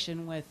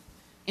correlation with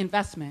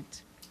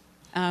investment.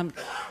 I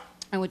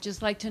would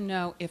just like to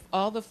know if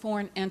all the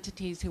foreign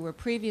entities who were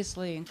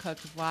previously in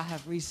Côte d'Ivoire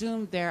have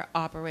resumed their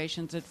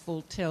operations at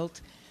full tilt,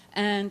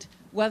 and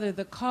whether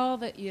the call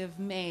that you've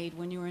made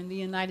when you were in the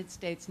United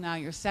States, now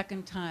your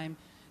second time,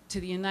 to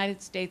the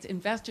United States,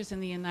 investors in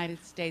the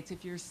United States,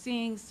 if you're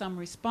seeing some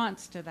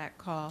response to that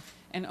call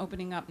and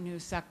opening up new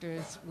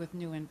sectors with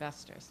new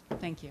investors.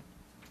 Thank you.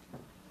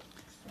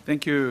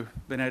 Thank you,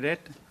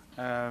 Bernadette.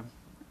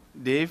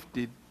 Dave,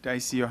 did I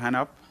see your hand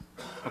up?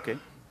 Okay.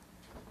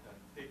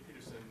 Dave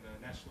Peterson,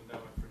 National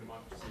Endowment for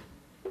Democracy.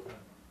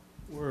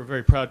 We're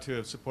very proud to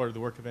have supported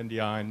the work of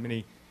NDI and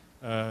many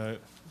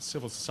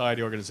civil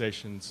society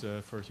organizations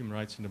for human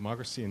rights and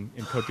democracy in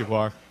Côte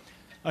d'Ivoire.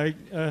 I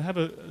have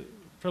a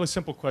fairly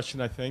simple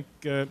question, I think.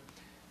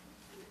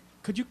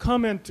 Could you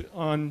comment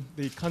on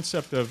the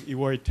concept of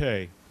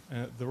Ivoirité,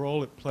 the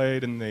role it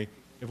played in the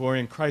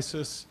Ivorian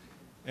crisis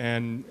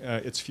and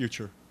its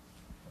future?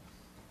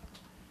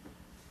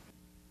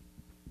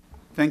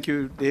 Thank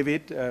you,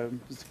 David.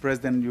 Mr.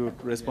 President, you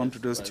respond to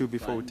those 2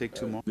 before we take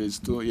 2 more. These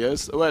 2,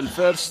 yes. Well,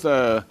 first,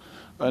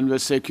 on the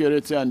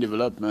security and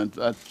development,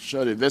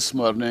 actually this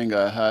morning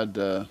I had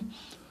the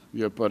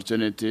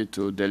opportunity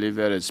to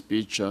deliver a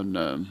speech on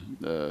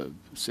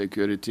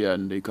security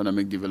and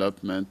economic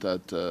development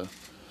at the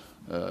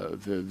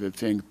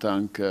think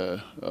tank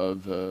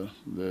of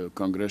the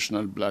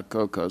Congressional Black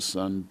Caucus,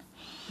 and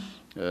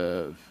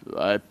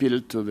I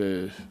appealed to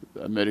the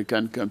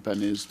American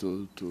companies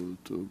to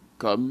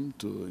come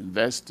to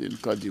invest in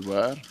Côte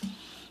d'Ivoire,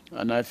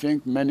 and I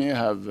think many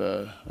have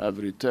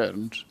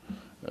returned.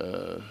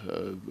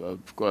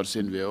 Of course,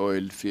 in the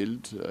oil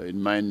field,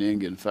 in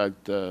mining. In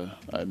fact,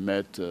 I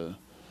met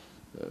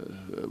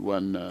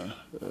one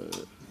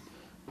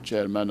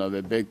chairman of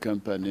a big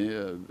company.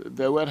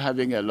 They were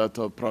having a lot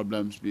of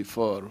problems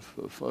before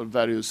for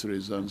various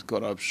reasons,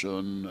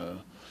 corruption,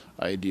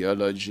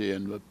 ideology,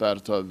 and were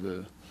part of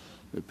the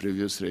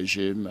previous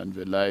regime and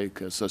the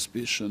like,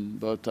 suspicion.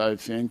 But I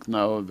think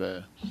now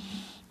they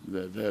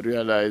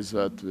realize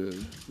that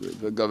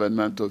the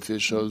government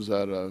officials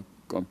are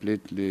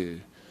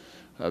completely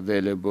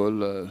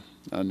available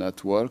and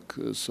at work.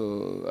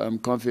 So I'm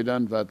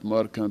confident that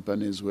more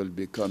companies will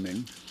be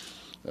coming.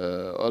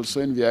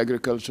 Also in the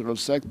agricultural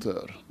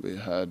sector, we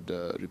had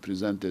a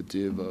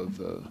representative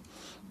of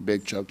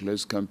big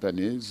chocolate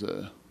companies.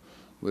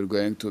 We're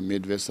going to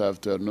meet this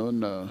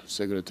afternoon,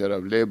 Secretary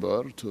of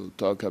Labor, to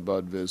talk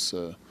about this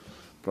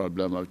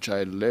problem of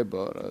child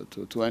labor,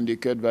 to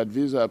indicate that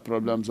these are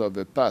problems of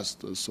the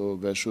past, so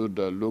they should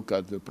look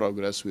at the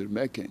progress we're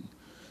making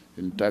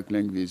in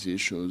tackling these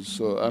issues.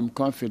 So I'm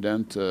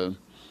confident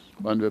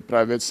on the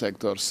private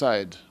sector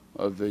side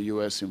of the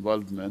U.S.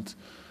 involvement.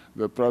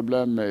 The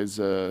problem is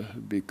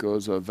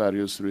because of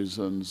various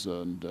reasons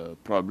and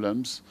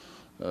problems,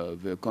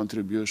 the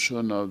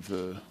contribution of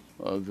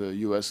the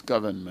U.S.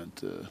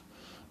 government.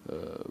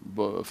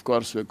 But of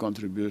course, the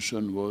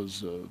contribution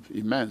was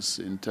immense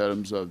in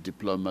terms of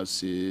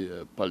diplomacy,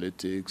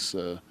 politics,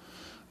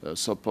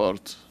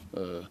 support.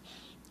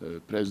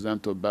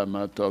 President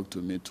Obama talked to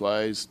me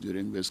twice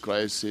during this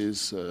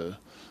crisis,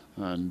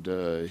 and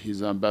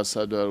his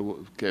ambassador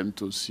came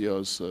to see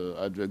us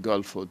at the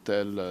Gulf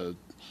Hotel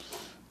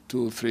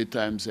 2-3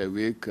 times a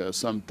week,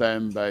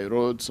 sometime by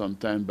road,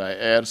 sometime by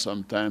air,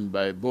 sometime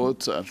by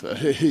boat.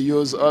 He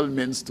used all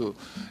means to,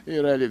 he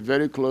really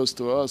very close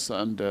to us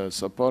and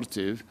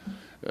supportive.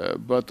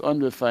 But on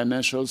the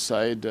financial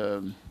side,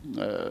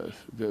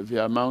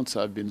 the amounts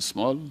have been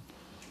small.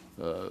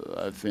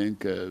 I think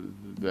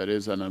there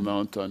is an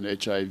amount on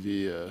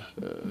HIV,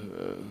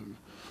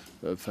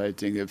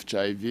 fighting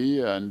HIV,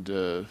 and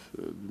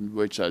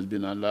which has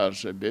been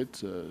enlarged a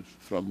bit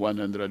from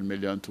 100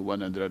 million to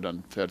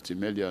 130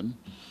 million.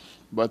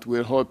 But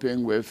we're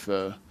hoping with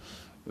the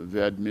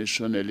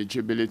admission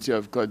eligibility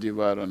of Côte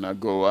d'Ivoire on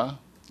AGOA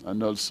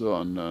and also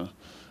on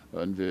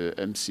the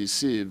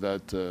MCC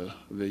that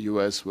the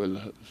U.S. will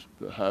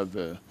have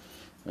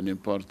an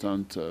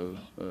important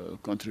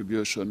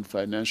contribution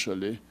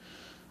financially.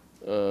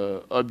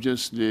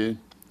 Obviously,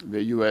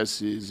 the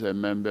U.S. is a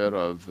member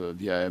of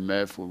the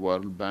IMF,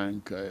 World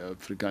Bank,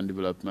 African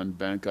Development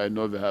Bank. I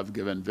know they have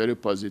given very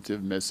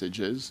positive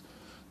messages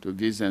to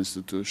these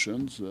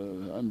institutions,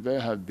 and they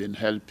have been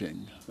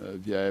helping.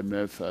 The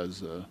IMF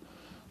has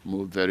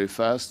moved very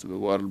fast, the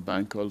World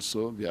Bank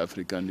also, the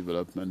African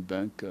Development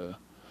Bank.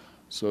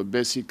 So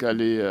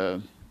basically,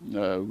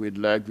 we'd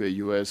like the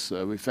U.S.,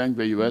 we thank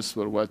the U.S.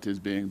 for what is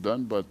being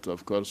done, but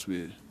of course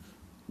we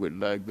would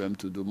like them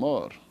to do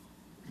more.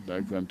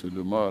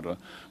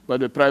 But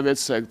the private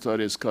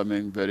sector is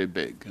coming very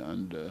big,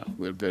 and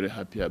we're very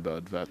happy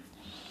about that.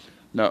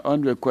 Now,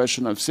 on the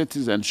question of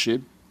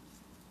citizenship,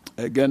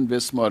 again,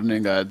 this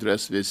morning I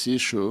addressed this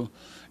issue.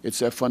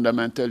 It's a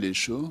fundamental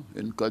issue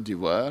in Côte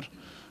d'Ivoire.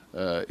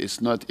 It's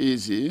not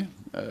easy.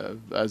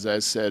 As I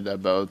said,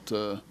 about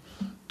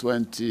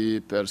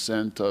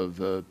 20%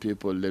 of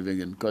people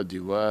living in Côte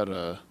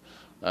d'Ivoire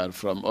are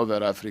from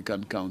other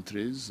African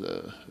countries,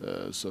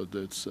 so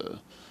that's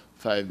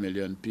 5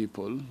 million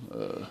people,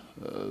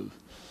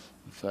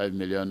 5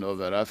 million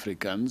other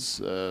Africans,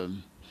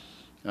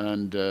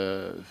 and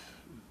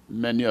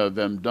many of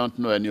them don't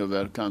know any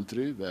other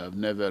country. They have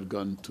never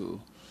gone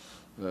to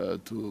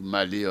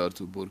Mali or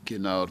to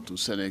Burkina or to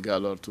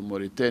Senegal or to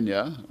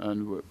Mauritania.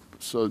 And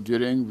so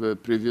during the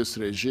previous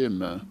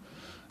regime,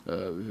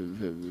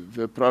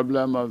 the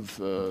problem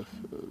of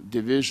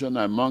division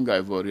among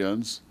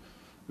Ivorians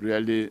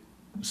really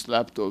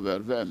splashed over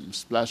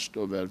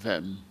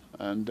them.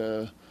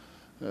 And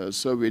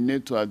so we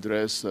need to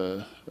address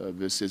the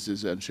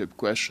citizenship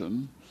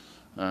question,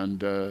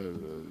 and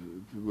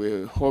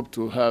we hope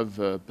to have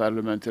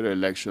parliamentary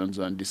elections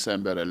on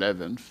December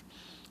 11th.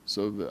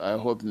 So I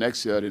hope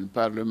next year in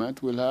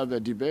Parliament we'll have a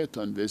debate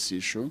on this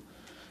issue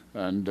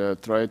and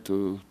try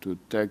to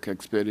take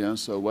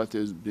experience of what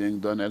is being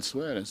done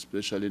elsewhere,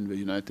 especially in the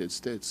United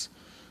States.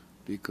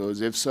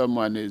 Because if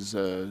someone is,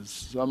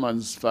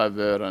 someone's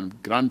father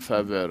and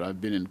grandfather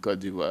have been in Côte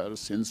d'Ivoire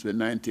since the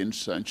 19th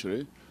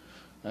century,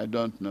 I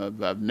don't know,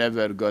 I've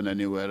never gone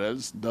anywhere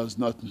else, does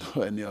not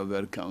know any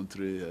other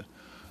country,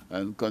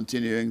 and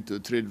continuing to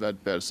treat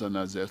that person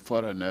as a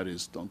foreigner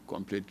is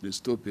completely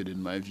stupid in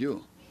my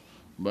view.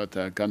 But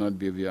I cannot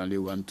be the only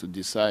one to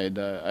decide.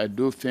 I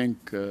do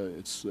think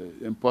it's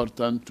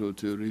important to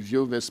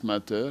review this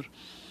matter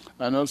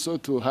and also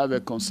to have a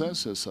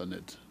consensus on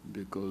it,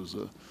 because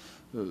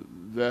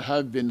there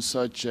have been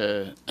such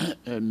a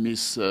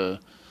misuse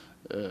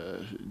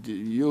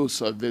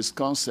of this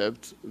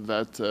concept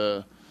that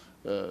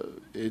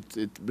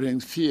it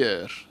brings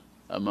fear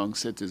among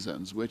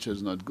citizens, which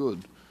is not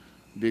good.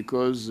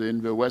 Because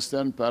in the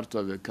western part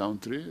of the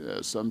country,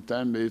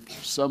 sometimes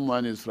if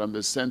someone is from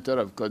the center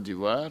of Côte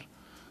d'Ivoire,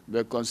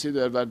 they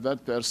consider that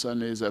that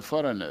person is a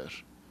foreigner.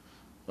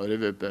 or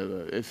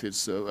if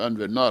it's on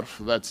the north,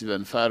 that's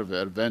even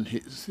farther, then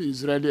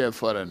he's really a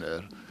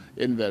foreigner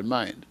in their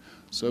mind.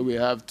 So we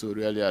have to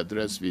really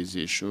address these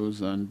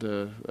issues, and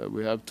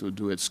we have to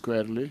do it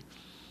squarely.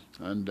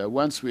 And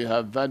once we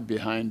have that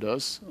behind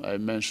us, I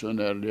mentioned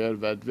earlier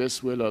that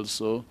this will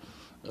also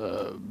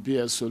be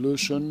a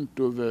solution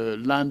to the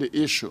land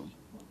issue,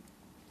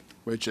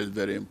 which is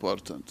very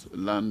important.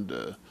 Land,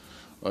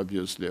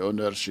 obviously,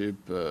 ownership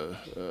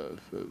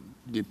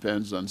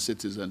depends on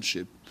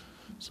citizenship.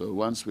 So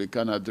once we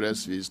can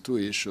address these two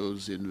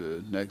issues in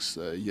the next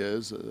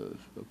years,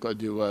 Côte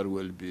d'Ivoire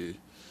will be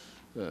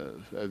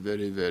a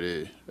very,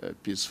 very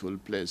peaceful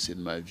place,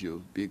 in my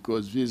view,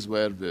 because these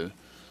were the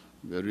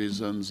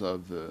reasons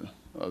of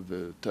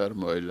the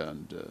turmoil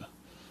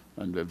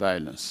and the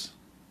violence.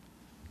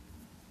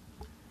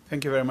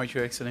 Thank you very much,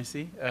 Your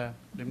Excellency.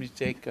 Let me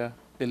take the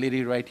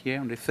lady right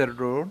here on the third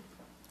row.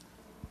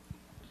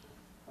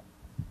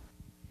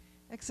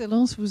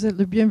 Excellence, vous êtes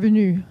le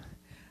bienvenu.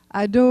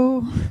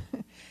 Ado.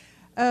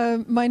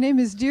 My name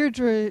is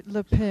Deirdre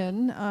Le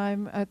Pen.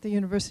 I'm at the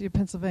University of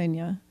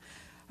Pennsylvania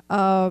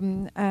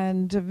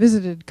and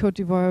visited Côte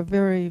d'Ivoire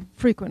very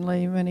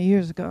frequently many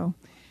years ago.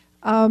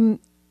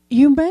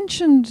 You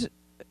mentioned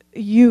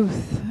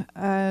youth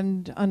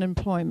and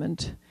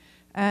unemployment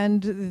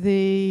and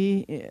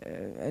the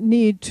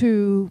need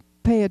to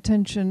pay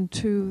attention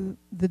to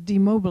the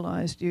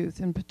demobilized youth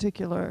in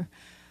particular.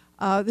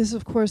 This,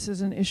 of course,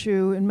 is an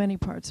issue in many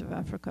parts of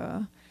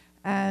Africa,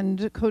 and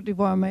Côte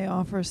d'Ivoire may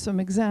offer some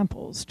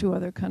examples to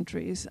other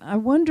countries. I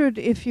wondered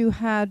if you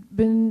had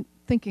been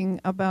thinking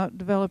about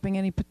developing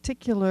any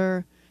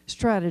particular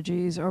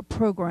strategies or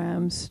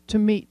programs to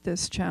meet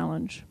this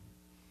challenge.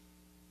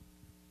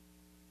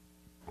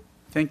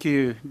 Thank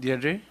you,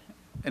 Deirdre.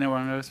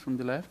 Anyone else from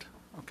the left?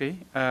 Okay.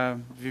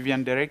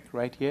 Vivian Derek,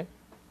 right here.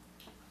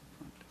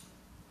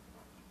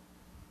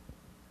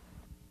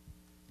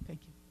 Thank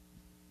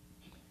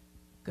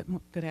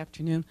you. Good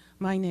afternoon.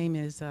 My name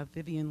is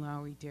Vivian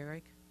Lowry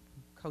Derrick,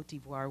 Côte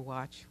d'Ivoire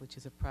Watch, which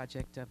is a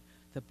project of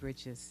the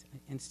Bridges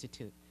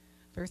Institute.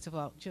 First of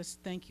all, just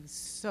thank you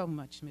so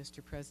much,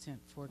 Mr. President,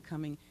 for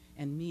coming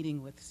and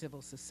meeting with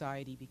civil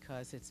society,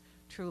 because it's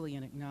truly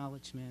an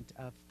acknowledgement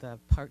of the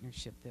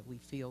partnership that we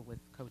feel with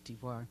Côte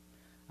d'Ivoire.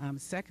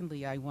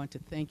 Secondly, I want to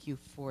thank you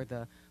for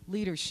the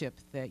leadership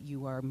that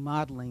you are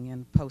modeling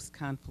in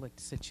post-conflict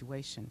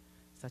situation,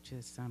 such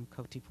as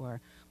Côte d'Ivoire.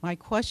 My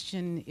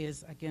question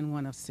is, again,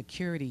 one of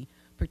security,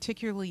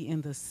 particularly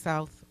in the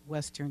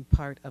southwestern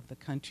part of the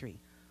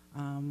country.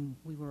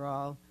 We were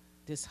all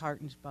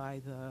disheartened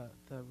by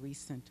the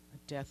recent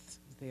deaths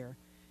there.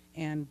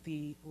 And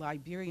the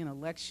Liberian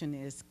election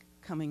is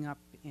coming up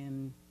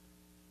in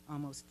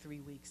almost 3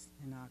 weeks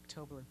in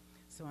October.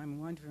 So I'm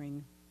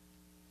wondering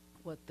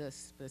what the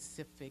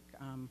specific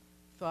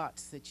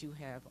thoughts that you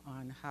have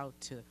on how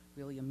to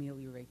really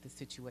ameliorate the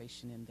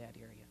situation in that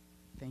area.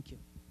 Thank you.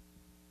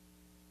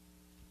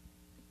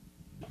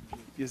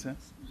 Yes, sir.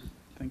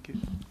 Thank you.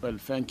 Well,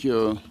 thank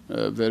you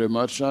very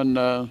much.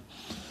 On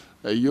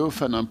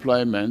youth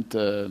unemployment,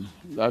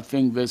 I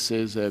think this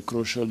is a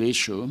crucial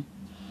issue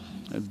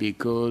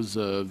because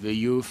the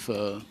youth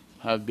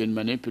have been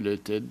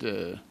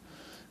manipulated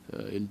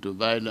into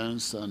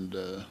violence, and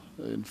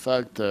in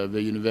fact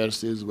the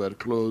universities were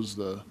closed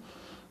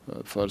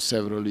for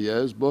several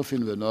years, both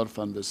in the north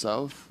and the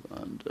south,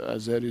 and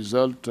as a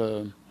result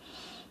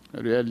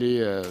really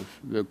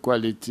the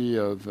quality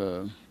of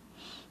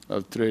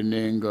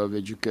training, of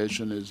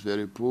education is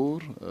very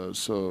poor.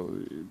 So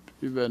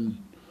even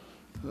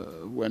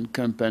when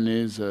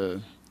companies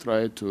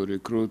try to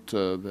recruit,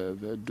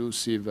 they do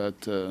see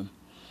that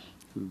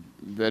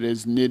there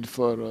is need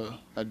for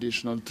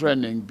additional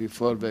training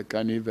before they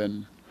can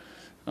even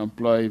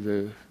employ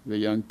the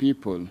young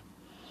people.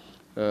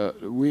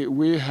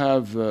 We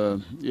have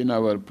in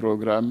our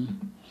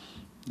program,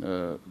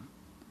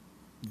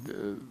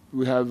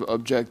 we have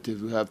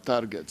objectives, we have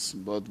targets,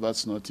 but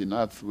that's not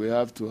enough. We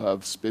have to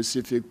have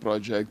specific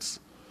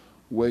projects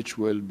which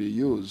will be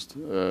used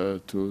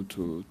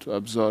to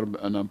absorb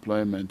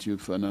unemployment,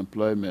 youth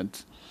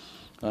unemployment.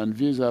 And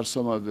these are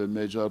some of the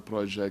major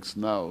projects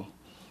now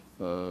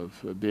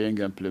being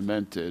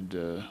implemented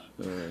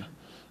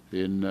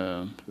in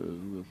the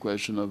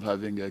question of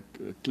having a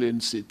clean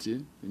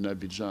city in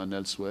Abidjan and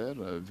elsewhere.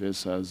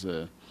 This has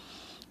a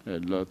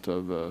lot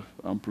of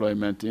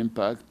employment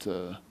impact,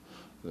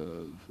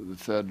 the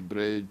third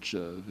bridge,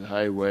 the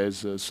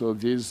highways. So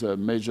these are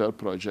major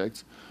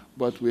projects.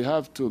 But we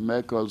have to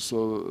make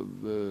also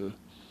the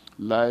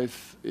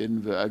life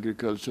in the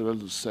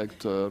agricultural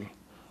sector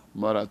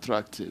more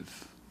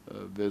attractive.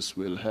 This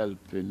will help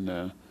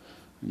in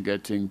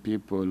getting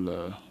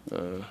people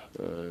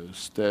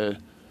stay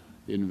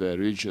in the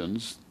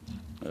regions,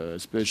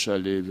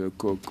 especially the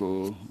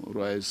cocoa,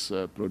 rice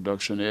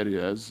production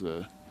areas.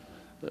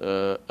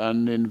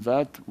 And in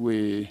that,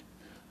 we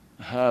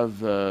have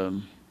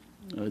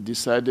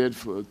decided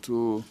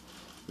to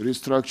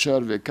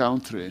restructure the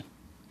country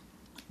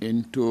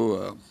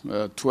into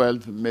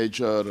 12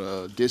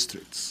 major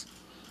districts.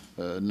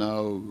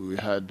 Now we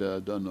had, I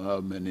don't know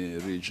how many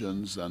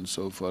regions and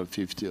so forth,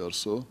 50 or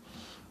so.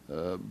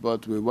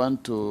 But we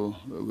want to,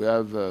 we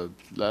have,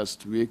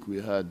 last week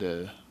we had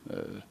a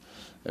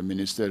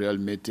ministerial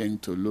meeting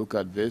to look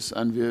at this,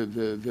 and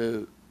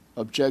the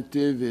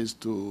objective is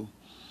to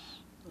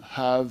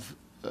have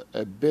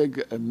a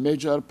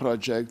major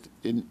project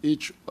in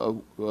each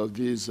of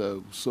these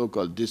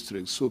so-called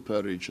districts,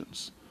 super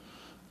regions,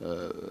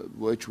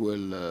 which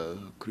will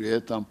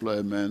create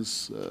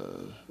employments,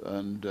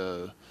 and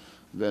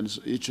then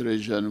each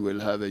region will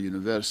have a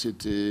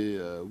university,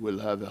 will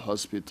have a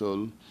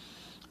hospital,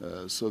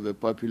 so the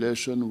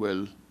population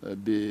will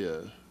be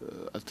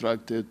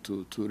attracted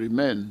to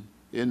remain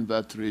in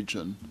that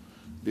region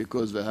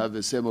because they have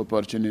the same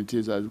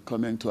opportunities as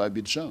coming to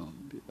Abidjan.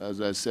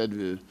 As I said,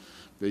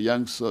 the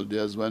young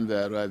soldiers, when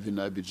they arrived in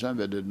Abidjan,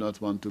 they did not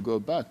want to go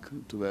back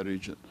to their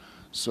region.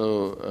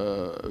 So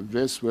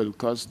this will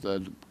cost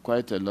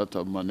quite a lot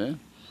of money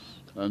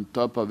on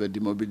top of the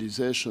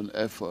demobilization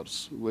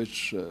efforts,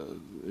 which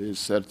is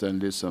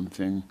certainly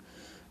something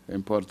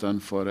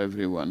important for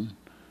everyone.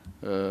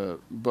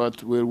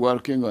 But we're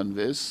working on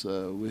this.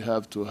 We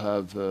have to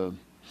have a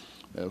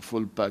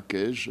full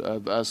package.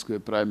 I've asked the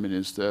Prime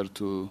Minister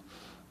to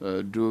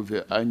do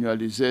the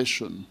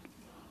annualization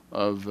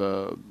of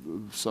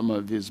some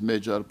of these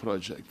major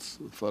projects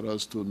for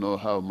us to know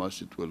how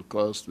much it will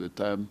cost, the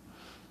time,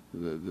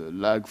 the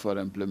lag for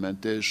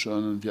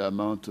implementation, the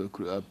amount of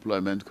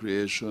employment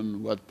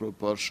creation, what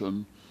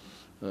proportion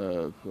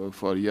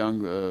for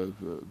young,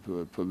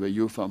 for the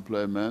youth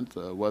employment,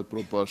 what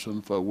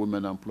proportion for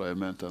women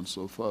employment, and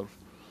so forth.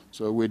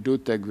 So we do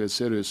take this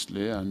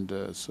seriously, and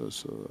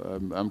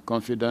I'm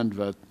confident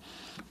that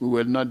we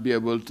will not be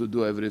able to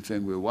do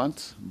everything we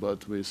want,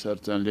 but we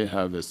certainly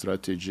have a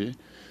strategy.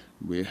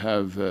 We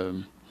have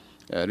a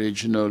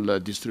regional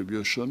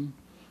distribution,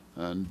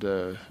 and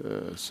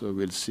so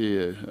we'll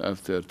see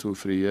after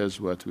 2-3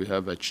 years what we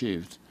have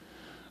achieved.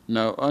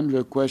 Now, on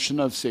the question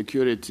of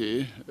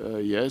security,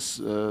 yes,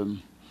 you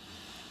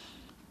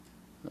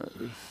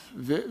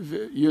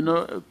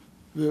know,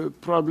 the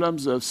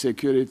problems of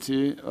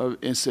security, of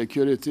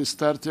insecurity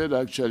started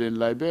actually in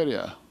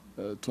Liberia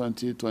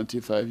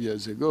 25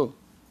 years ago.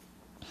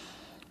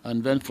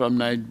 And then from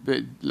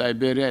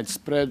Liberia, it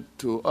spread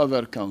to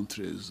other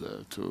countries,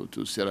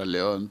 to Sierra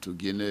Leone, to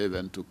Guinea,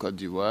 then to Cote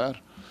d'Ivoire.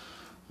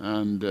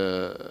 And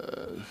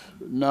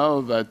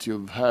now that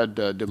you've had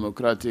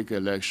democratic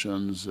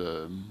elections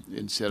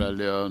in Sierra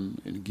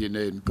Leone, in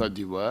Guinea, in Cote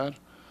d'Ivoire,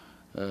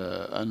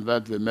 and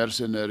that the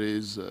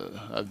mercenaries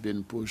have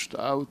been pushed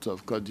out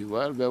of Cote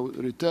d'Ivoire, they will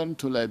return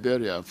to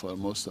Liberia for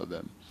most of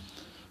them.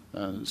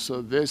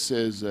 So this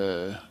is,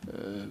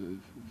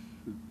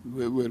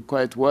 we're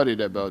quite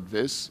worried about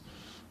this,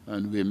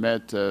 and we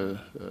met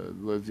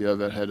with the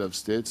other head of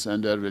states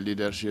under the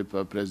leadership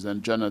of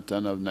President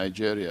Jonathan of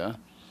Nigeria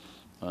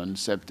on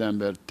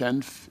September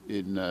 10th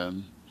in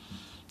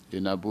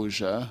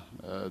Abuja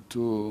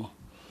to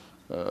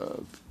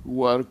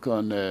work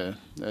on a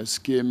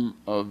scheme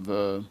of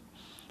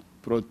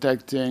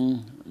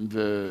protecting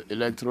the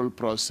electoral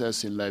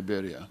process in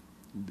Liberia.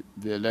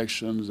 The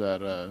elections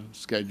are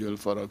scheduled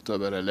for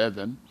October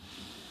 11.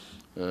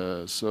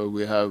 So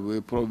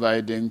we're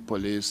providing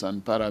police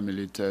and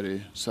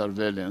paramilitary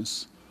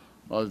surveillance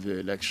of the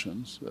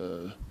elections.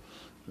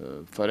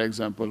 For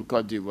example,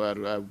 Cote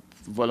d'Ivoire,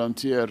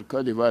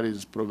 Cote d'Ivoire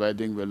is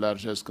providing the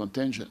largest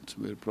contingent.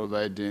 We're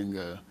providing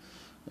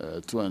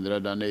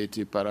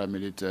 280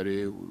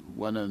 paramilitary,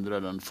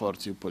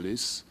 140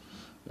 police.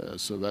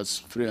 So that's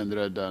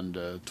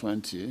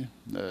 320.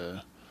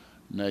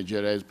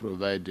 Nigeria is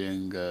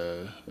providing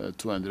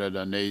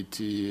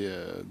 280,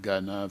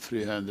 Ghana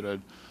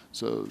 300.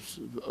 So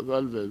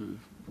all the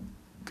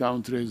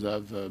countries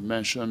I've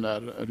mentioned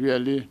are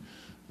really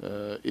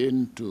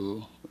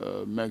to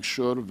make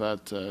sure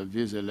that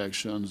these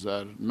elections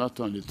are not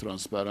only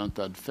transparent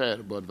and fair,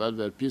 but that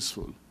they're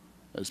peaceful,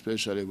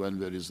 especially when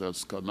the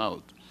results come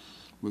out.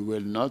 We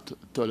will not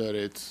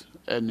tolerate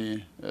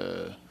any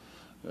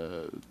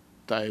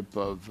type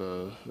of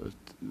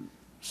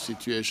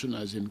situation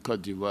as in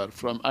Cote d'Ivoire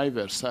from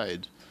either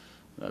side.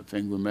 I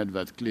think we made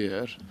that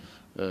clear.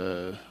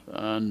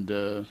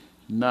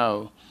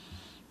 Now,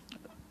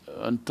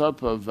 on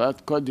top of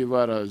that, Cote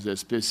d'Ivoire has a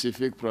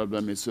specific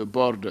problem. It's a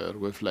border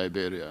with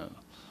Liberia.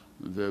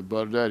 The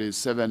border is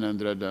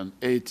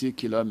 780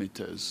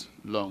 kilometers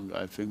long.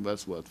 I think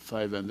that's what,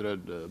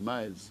 500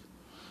 miles.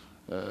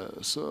 And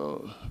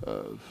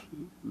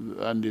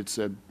it's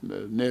an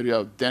area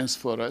of dense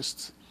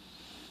forests.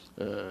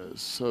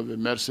 So the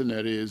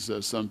mercenaries,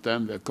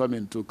 sometimes they come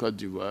into Cote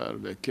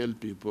d'Ivoire, they kill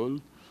people,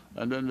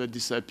 and then they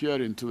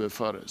disappear into the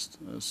forest.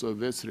 So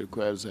this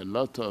requires a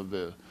lot of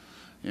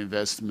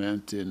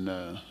investment in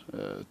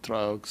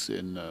trucks,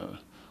 in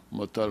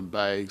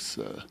motorbikes,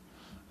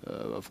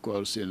 of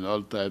course, in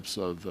all types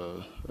of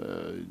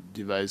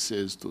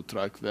devices to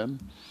track them.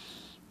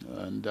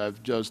 And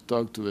I've just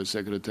talked to the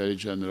Secretary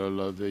General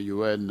of the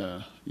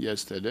UN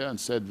yesterday and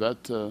said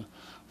that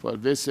for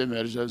this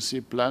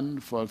emergency plan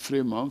for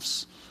 3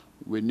 months,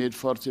 we need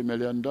 $40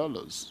 million,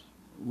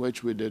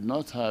 which we did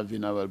not have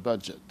in our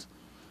budget.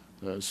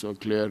 So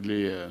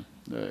clearly,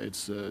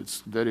 it's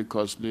very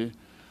costly.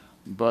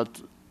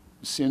 But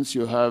since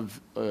you have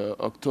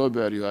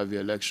October, you have the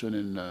election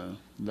in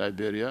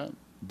Liberia,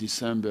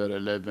 December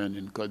 11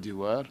 in Cote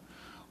d'Ivoire,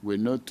 we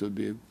need to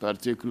be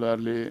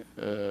particularly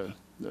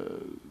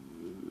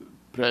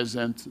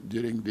present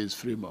during these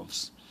 3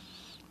 months.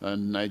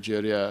 And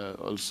Nigeria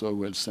also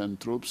will send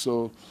troops.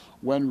 So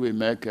when we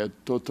make a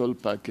total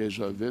package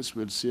of this,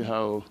 we'll see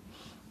how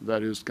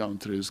various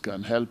countries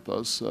can help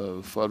us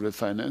for the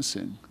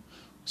financing.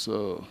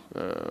 So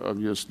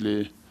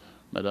obviously,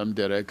 Madam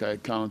Derek, I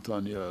count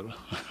on your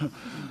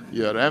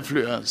your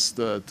influence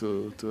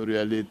to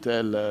really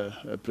tell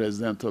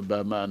President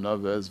Obama and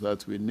others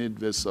that we need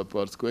this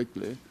support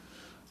quickly.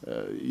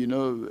 You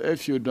know,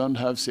 if you don't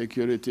have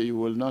security, you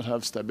will not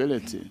have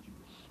stability.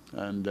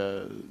 And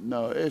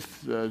now,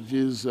 if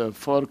these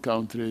 4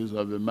 countries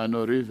of the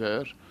Mano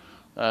River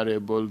are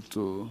able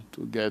to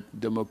get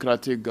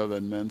democratic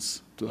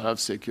governments to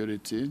have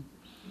security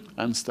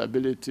and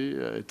stability,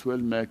 it will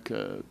make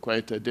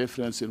quite a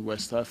difference in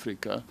West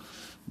Africa,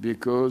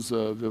 because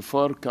the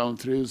 4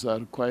 countries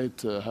are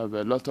have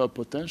a lot of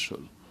potential,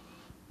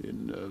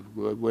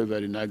 whether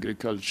in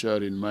agriculture,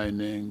 in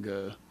mining,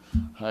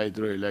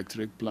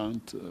 hydroelectric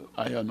plant,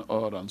 iron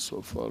ore, and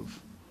so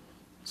forth.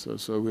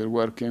 So we're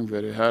working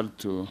very hard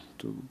to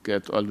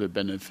get all the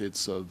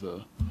benefits of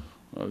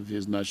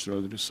these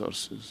natural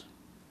resources.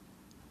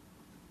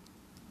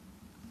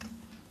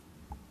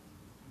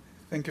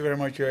 Thank you very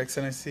much, Your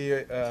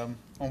Excellency.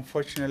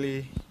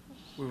 Unfortunately,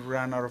 we've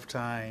run out of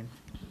time,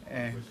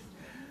 and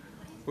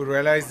we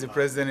realize the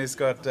President has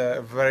got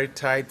a very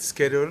tight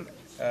schedule,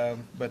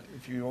 but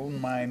if you don't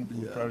mind,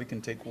 we probably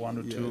can take 1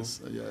 or 2.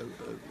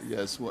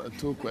 Yes,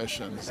 2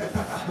 questions.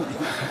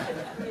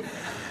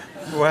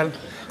 Well,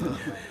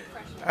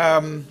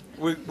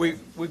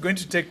 we're going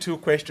to take 2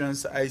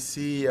 questions. I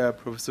see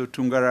Professor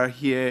Tungara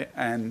here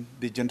and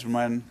the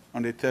gentleman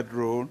on the 3rd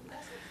row,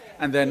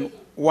 and then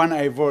 1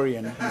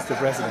 Ivorian, Mr.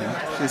 President.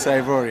 She's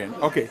Ivorian.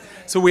 Okay,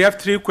 so we have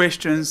 3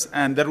 questions,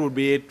 and that will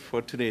be it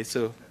for today.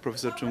 So,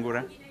 Professor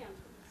Tungara.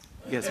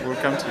 Yes, we'll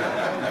come to you.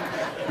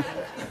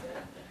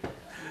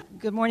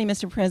 Good morning,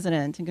 Mr.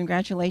 President, and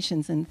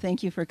congratulations, and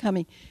thank you for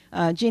coming.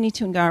 Jeannie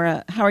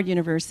Tungara, Howard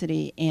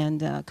University,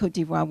 and Cote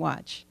d'Ivoire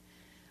Watch.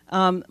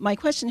 My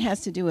question has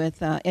to do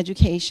with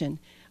education.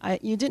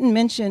 You didn't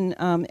mention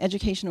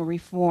educational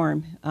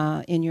reform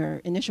in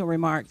your initial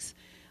remarks.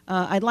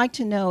 I'd like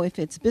to know if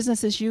it's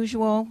business as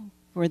usual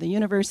for the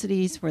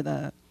universities, for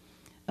the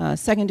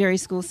secondary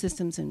school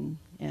systems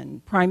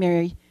and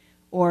primary,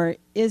 or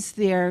is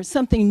there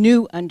something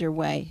new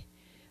underway?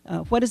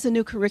 What is the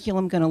new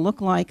curriculum going to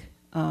look like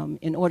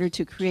in order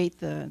to create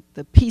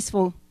the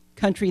peaceful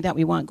country that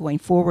we want going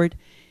forward?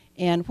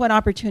 And what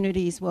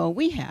opportunities will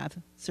we have,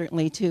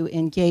 certainly, to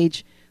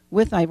engage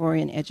with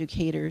Ivorian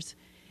educators?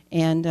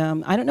 And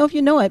I don't know if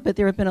you know it, but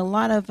there have been a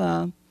lot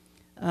of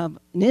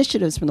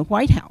initiatives from the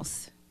White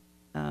House,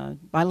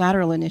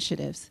 bilateral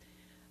initiatives,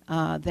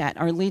 that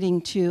are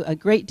leading to a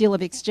great deal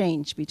of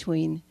exchange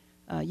between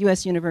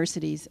U.S.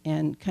 universities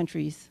and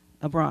countries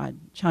abroad,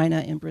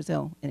 China and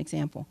Brazil, an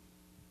example.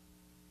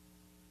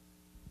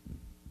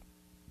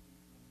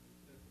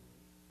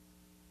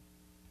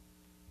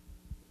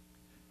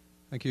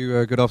 Thank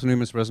you. Good afternoon,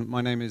 Mr. President.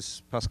 My name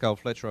is Pascal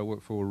Fletcher. I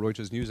work for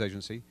Reuters News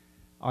Agency.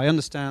 I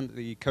understand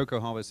the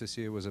cocoa harvest this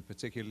year was a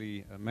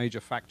particularly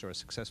major factor, a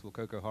successful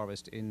cocoa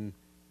harvest in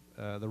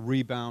the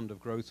rebound of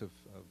growth of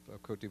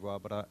Cote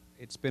d'Ivoire, but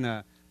it's been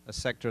a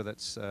sector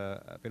that's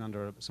been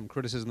under some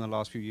criticism in the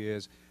last few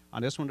years.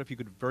 I just wonder if you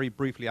could very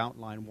briefly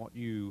outline what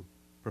you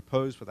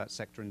propose for that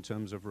sector in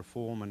terms of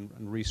reform and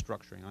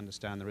restructuring. I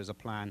understand there is a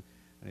plan,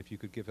 and if you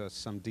could give us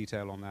some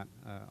detail on that,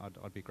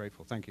 I'd be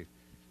grateful. Thank you.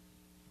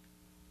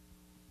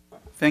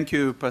 Thank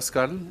you,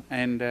 Pascal.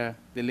 And the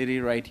lady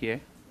right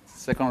here,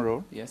 2nd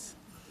row, yes.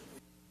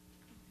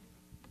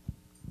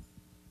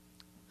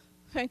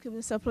 Thank you,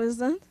 Mr.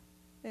 President.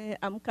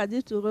 I'm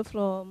Kadi Toure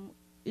from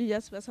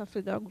US West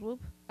Africa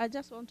Group. I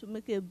just want to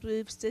make a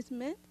brief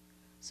statement.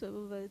 So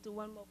we'll do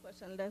 1 more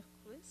question left,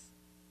 please.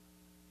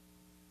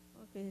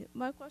 Okay,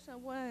 my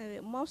question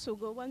was, months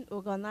ago when we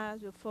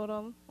organized a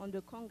forum on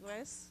the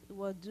Congress, it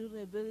was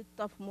during a very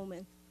tough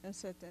moment,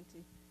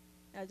 uncertainty.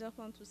 I just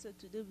want to say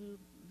today we're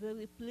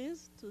very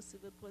pleased to see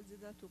the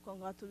President, to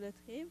congratulate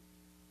him,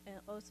 and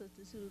also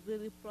to see we're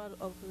very proud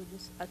of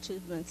his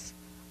achievements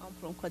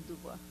from Cote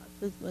d'Ivoire.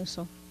 Thank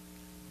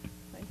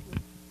you.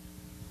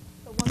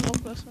 So 1 more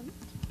question.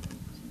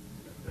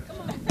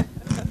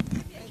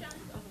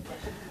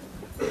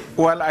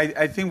 Well,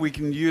 I think we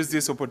can use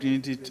this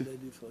opportunity to...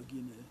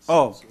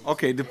 Oh,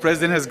 okay. The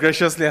President has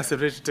graciously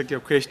accepted to take your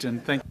question.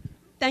 Thank you.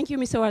 Thank you,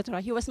 Mr.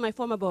 Ouattara. He was my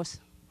former boss.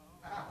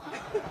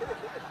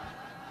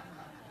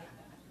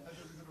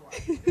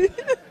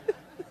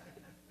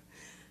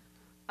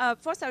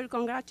 First, I will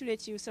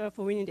congratulate you, sir,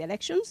 for winning the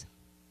elections,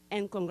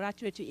 and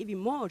congratulate you even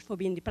more for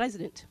being the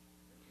president.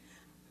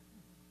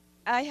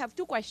 I have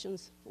 2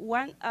 questions.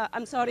 One,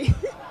 I'm sorry.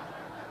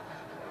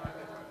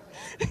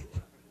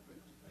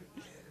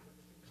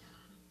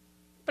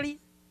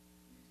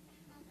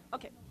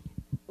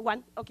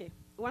 One? Okay,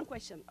 one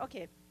question.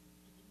 Okay.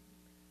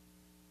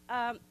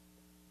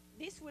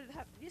 This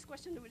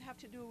question will have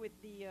to do with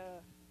the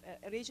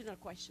regional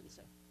question,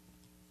 sir.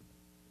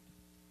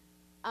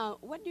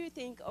 What do you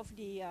think of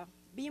the,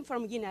 being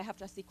from Guinea, I have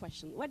to ask the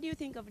question. What do you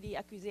think of the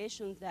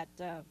accusations that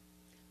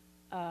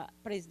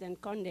President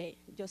Condé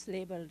just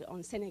labeled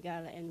on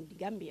Senegal and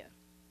Gambia?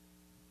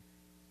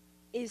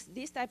 Is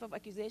this type of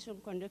accusation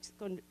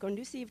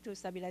conducive to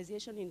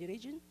stabilization in the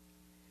region?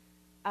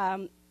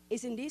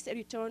 Isn't this a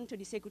return to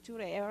the Sékou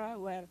Touré era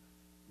where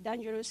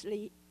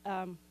dangerously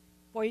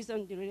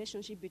poisoned the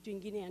relationship between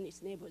Guinea and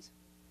its neighbors?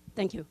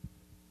 Thank you.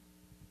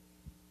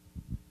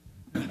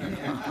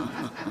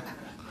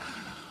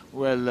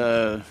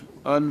 Well,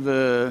 on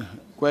the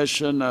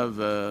question of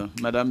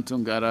Madame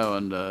Tungara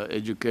on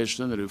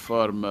education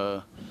reform,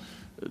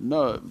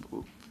 no,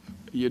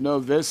 you know,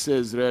 this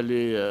is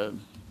really a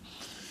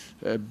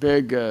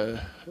big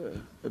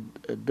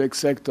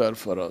sector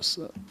for us,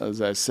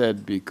 as I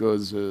said,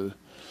 because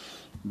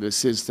the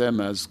system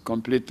has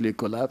completely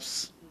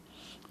collapsed.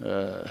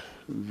 The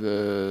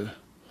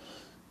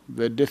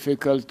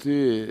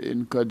difficulty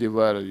in Côte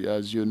d'Ivoire,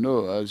 as you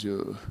know,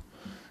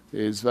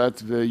 is that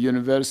the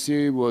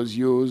university was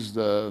used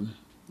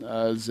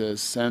as a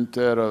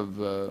center of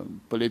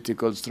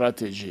political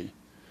strategy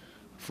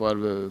for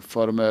the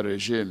former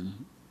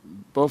regime,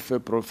 both the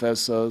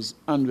professors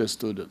and the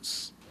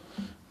students.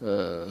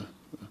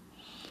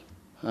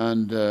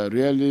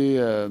 Really,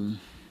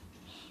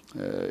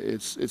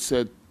 it's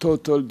a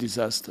total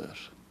disaster.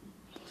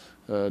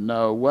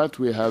 Now, what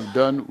we have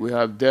done, we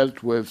have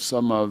dealt with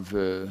some of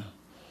the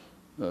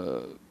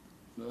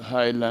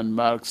high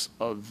landmarks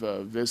of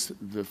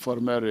the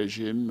former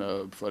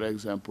regime, for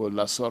example,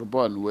 La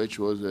Sorbonne, which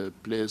was a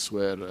place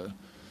where,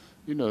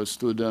 you know,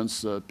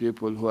 students,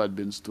 people who had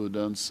been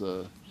students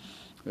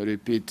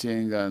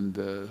repeating and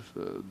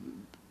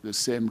the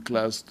same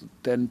class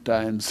 10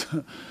 times,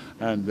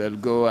 and they'll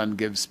go and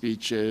give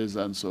speeches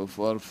and so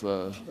forth.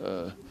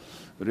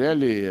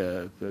 Really,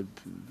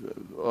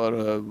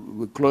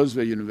 we closed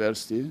the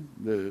university,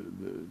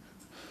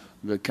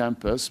 the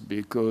campus,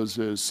 because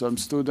some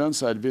students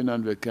had been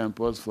on the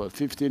campus for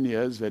 15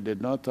 years. They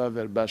did not have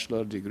their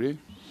bachelor degree,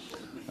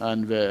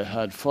 and they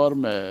had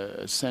formed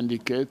a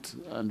syndicate,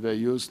 and they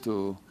used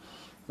to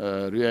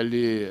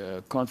really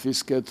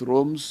confiscate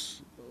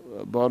rooms,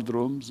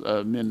 bedrooms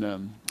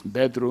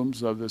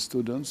of the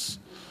students,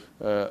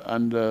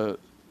 and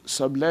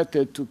sublet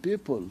it to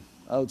people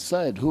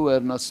outside who were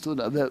not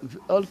students,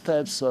 all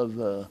types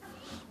of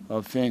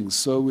things.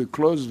 So we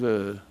closed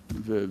the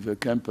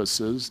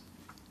campuses.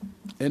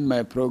 In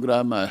my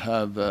program, I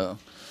have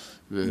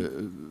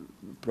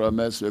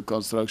promised the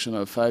construction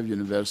of 5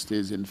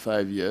 universities in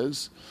 5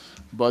 years.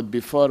 But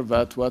before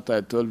that, what I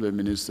told the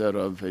Minister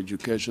of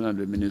Education and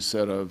the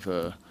Minister of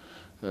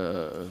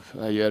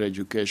Higher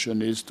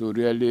Education is to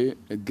really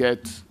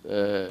get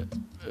a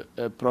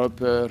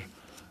proper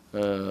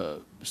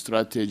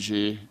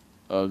strategy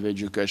of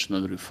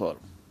educational reform.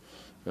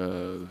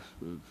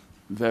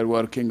 They're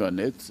working on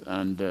it,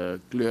 and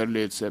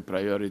clearly it's a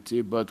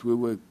priority, but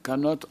we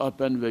cannot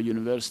open the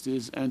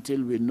universities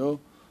until we know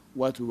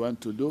what we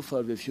want to do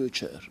for the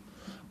future.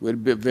 We're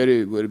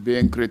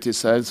being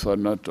criticized for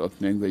not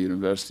opening the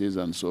universities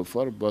and so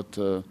forth, but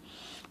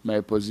my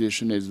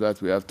position is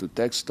that we have to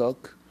take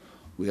stock,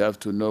 we have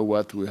to know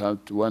what we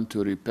want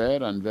to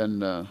repair, and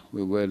then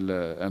we will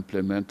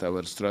implement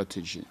our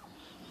strategy.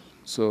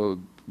 So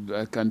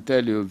I can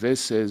tell you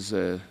this is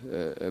a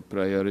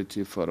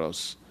priority for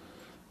us.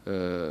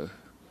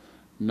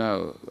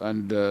 Now,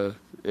 and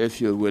if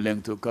you're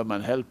willing to come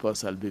and help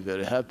us, I'll be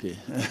very happy.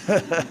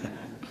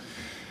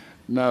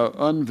 Now,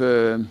 on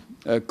the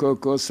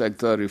cocoa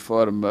sector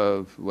reform,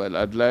 well,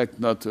 I'd like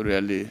not to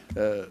really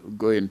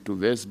go into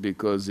this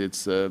because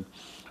it's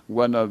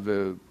one of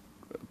the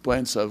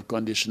points of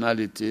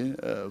conditionality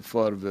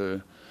for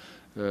the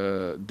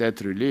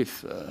debt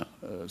relief.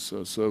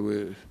 So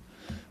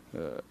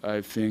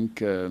I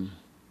think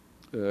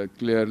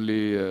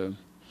clearly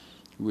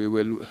we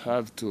will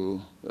have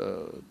to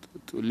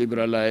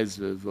liberalize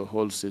the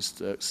whole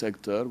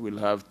sector. We'll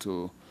have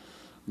to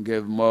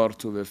give more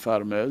to the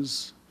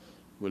farmers.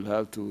 We'll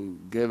have to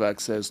give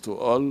access to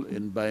all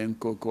in buying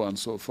cocoa and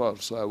so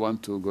forth. So I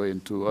want to go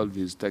into all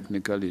these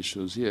technical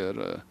issues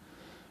here.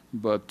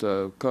 But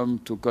come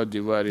to Côte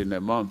d'Ivoire in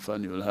a month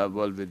and you'll have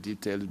all the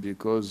details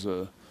because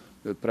the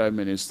Prime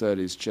Minister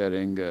is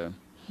chairing a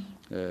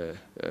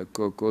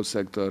cocoa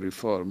sector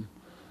reform.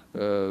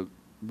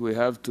 We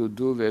have to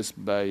do this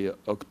by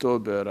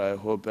October, I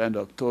hope, end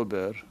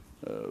October,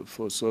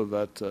 so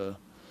that the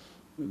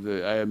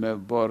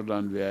IMF board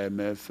and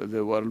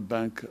the World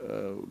Bank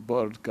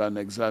board can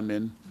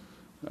examine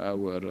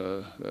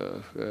our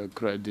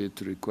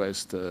credit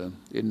request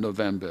in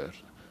November.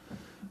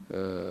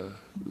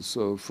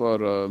 So for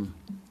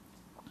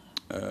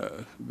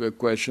the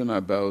question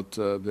about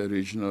the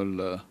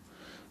regional,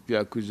 the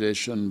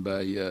accusation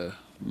by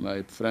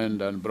my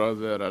friend and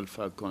brother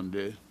Alpha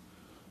Condé,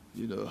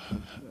 you know,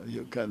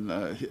 you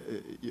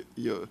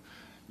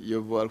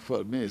you've worked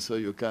for me, so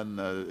you can,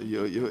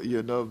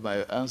 you know my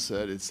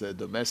answer. It's a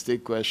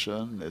domestic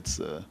question. It's,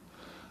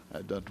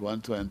 I don't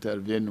want to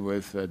intervene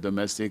with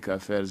domestic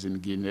affairs in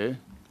Guinea,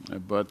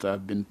 but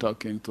I've been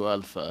talking to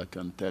Alpha. I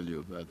can tell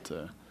you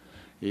that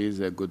he is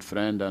a good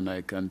friend, and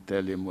I can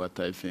tell him what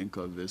I think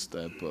of this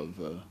type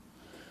of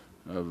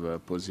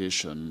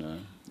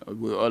position.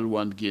 We all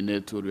want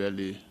Guinea to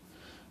really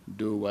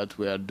do what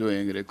we are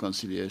doing,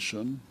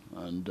 reconciliation,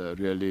 and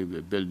really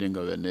the building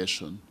of a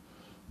nation.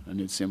 And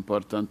it's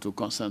important to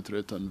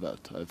concentrate on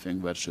that. I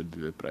think that should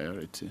be a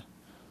priority.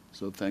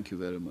 So thank you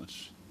very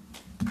much.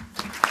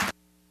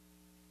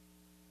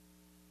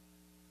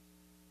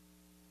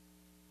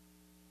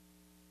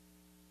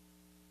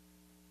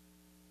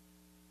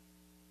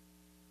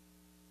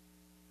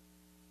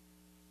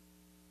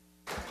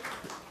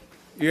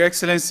 Your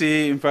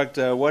Excellency, in fact,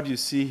 what you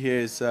see here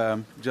is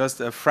just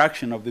a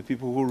fraction of the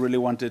people who really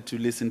wanted to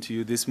listen to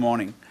you this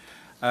morning.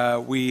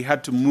 We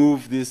had to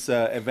move this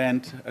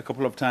event a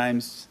couple of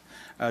times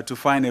to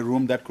find a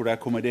room that could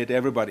accommodate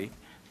everybody.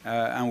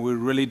 And we're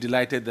really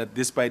delighted that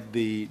despite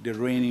the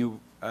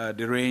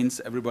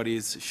rains,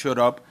 everybody showed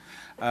up.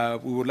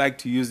 We would like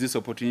to use this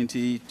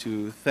opportunity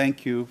to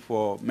thank you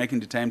for making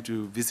the time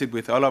to visit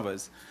with all of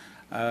us.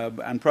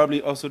 And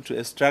probably also to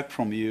extract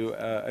from you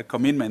a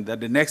commitment that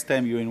the next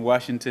time you're in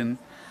Washington,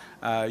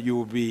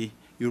 you'll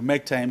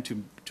make time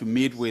to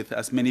meet with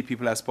as many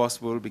people as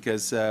possible,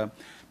 because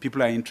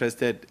people are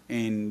interested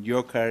in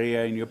your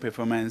career, in your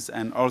performance,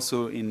 and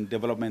also in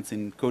developments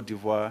in Côte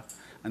d'Ivoire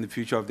and the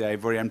future of the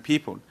Ivorian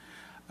people.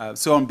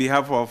 So on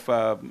behalf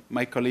of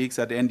my colleagues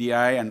at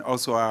NDI and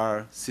also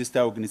our sister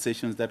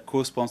organizations that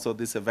co-sponsor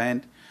this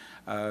event,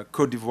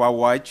 Côte d'Ivoire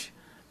Watch,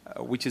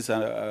 which is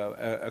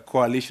a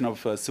coalition of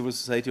civil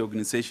society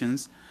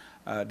organizations,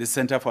 the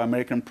Center for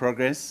American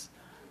Progress,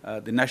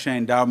 the National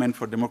Endowment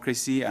for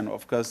Democracy, and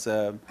of course,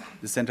 the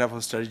Center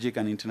for Strategic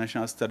and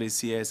International Studies,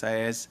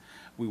 CSIS.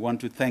 We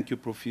want to thank you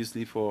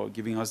profusely for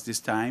giving us this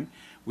time.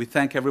 We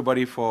thank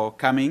everybody for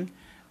coming,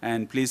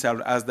 and please I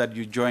would ask that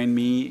you join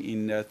me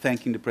in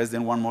thanking the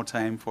President one more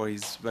time for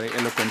his very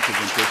eloquent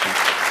presentation.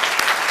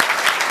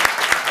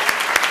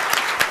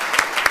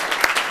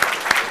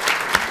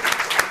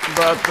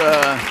 But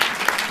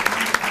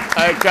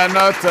I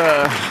cannot.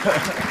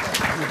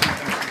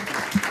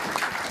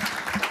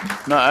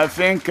 No, I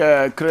think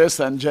Chris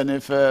and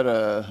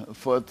Jennifer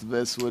thought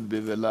this would be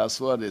the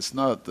last word. It's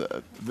not.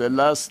 The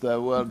last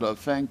word of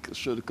thanks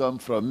should come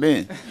from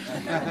me,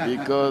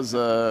 because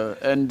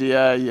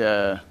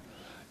NDI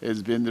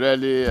has been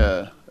really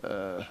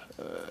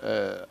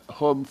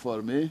home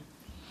for me.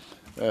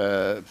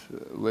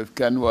 With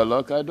Ken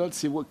Wallock. I don't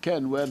see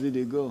Ken, where did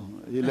he go?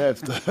 He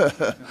left.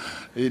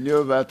 He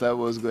knew that I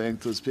was going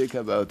to speak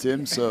about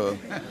him. So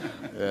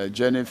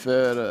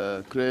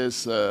Jennifer,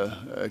 Chris,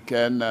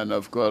 Ken, and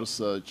of course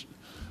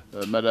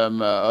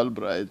Madam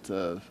Albright,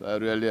 I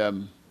really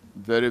am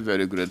very,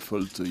 very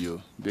grateful to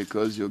you,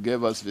 because you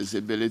gave us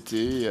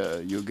visibility,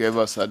 you gave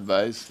us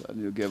advice,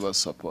 and you gave us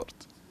support.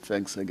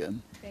 Thanks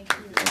again. Thank you.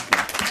 Thank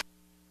you.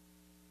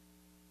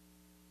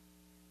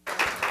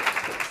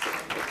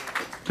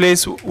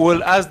 Please,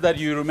 we'll ask that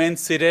you remain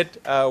seated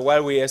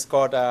while we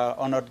escort our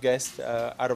honored guest out of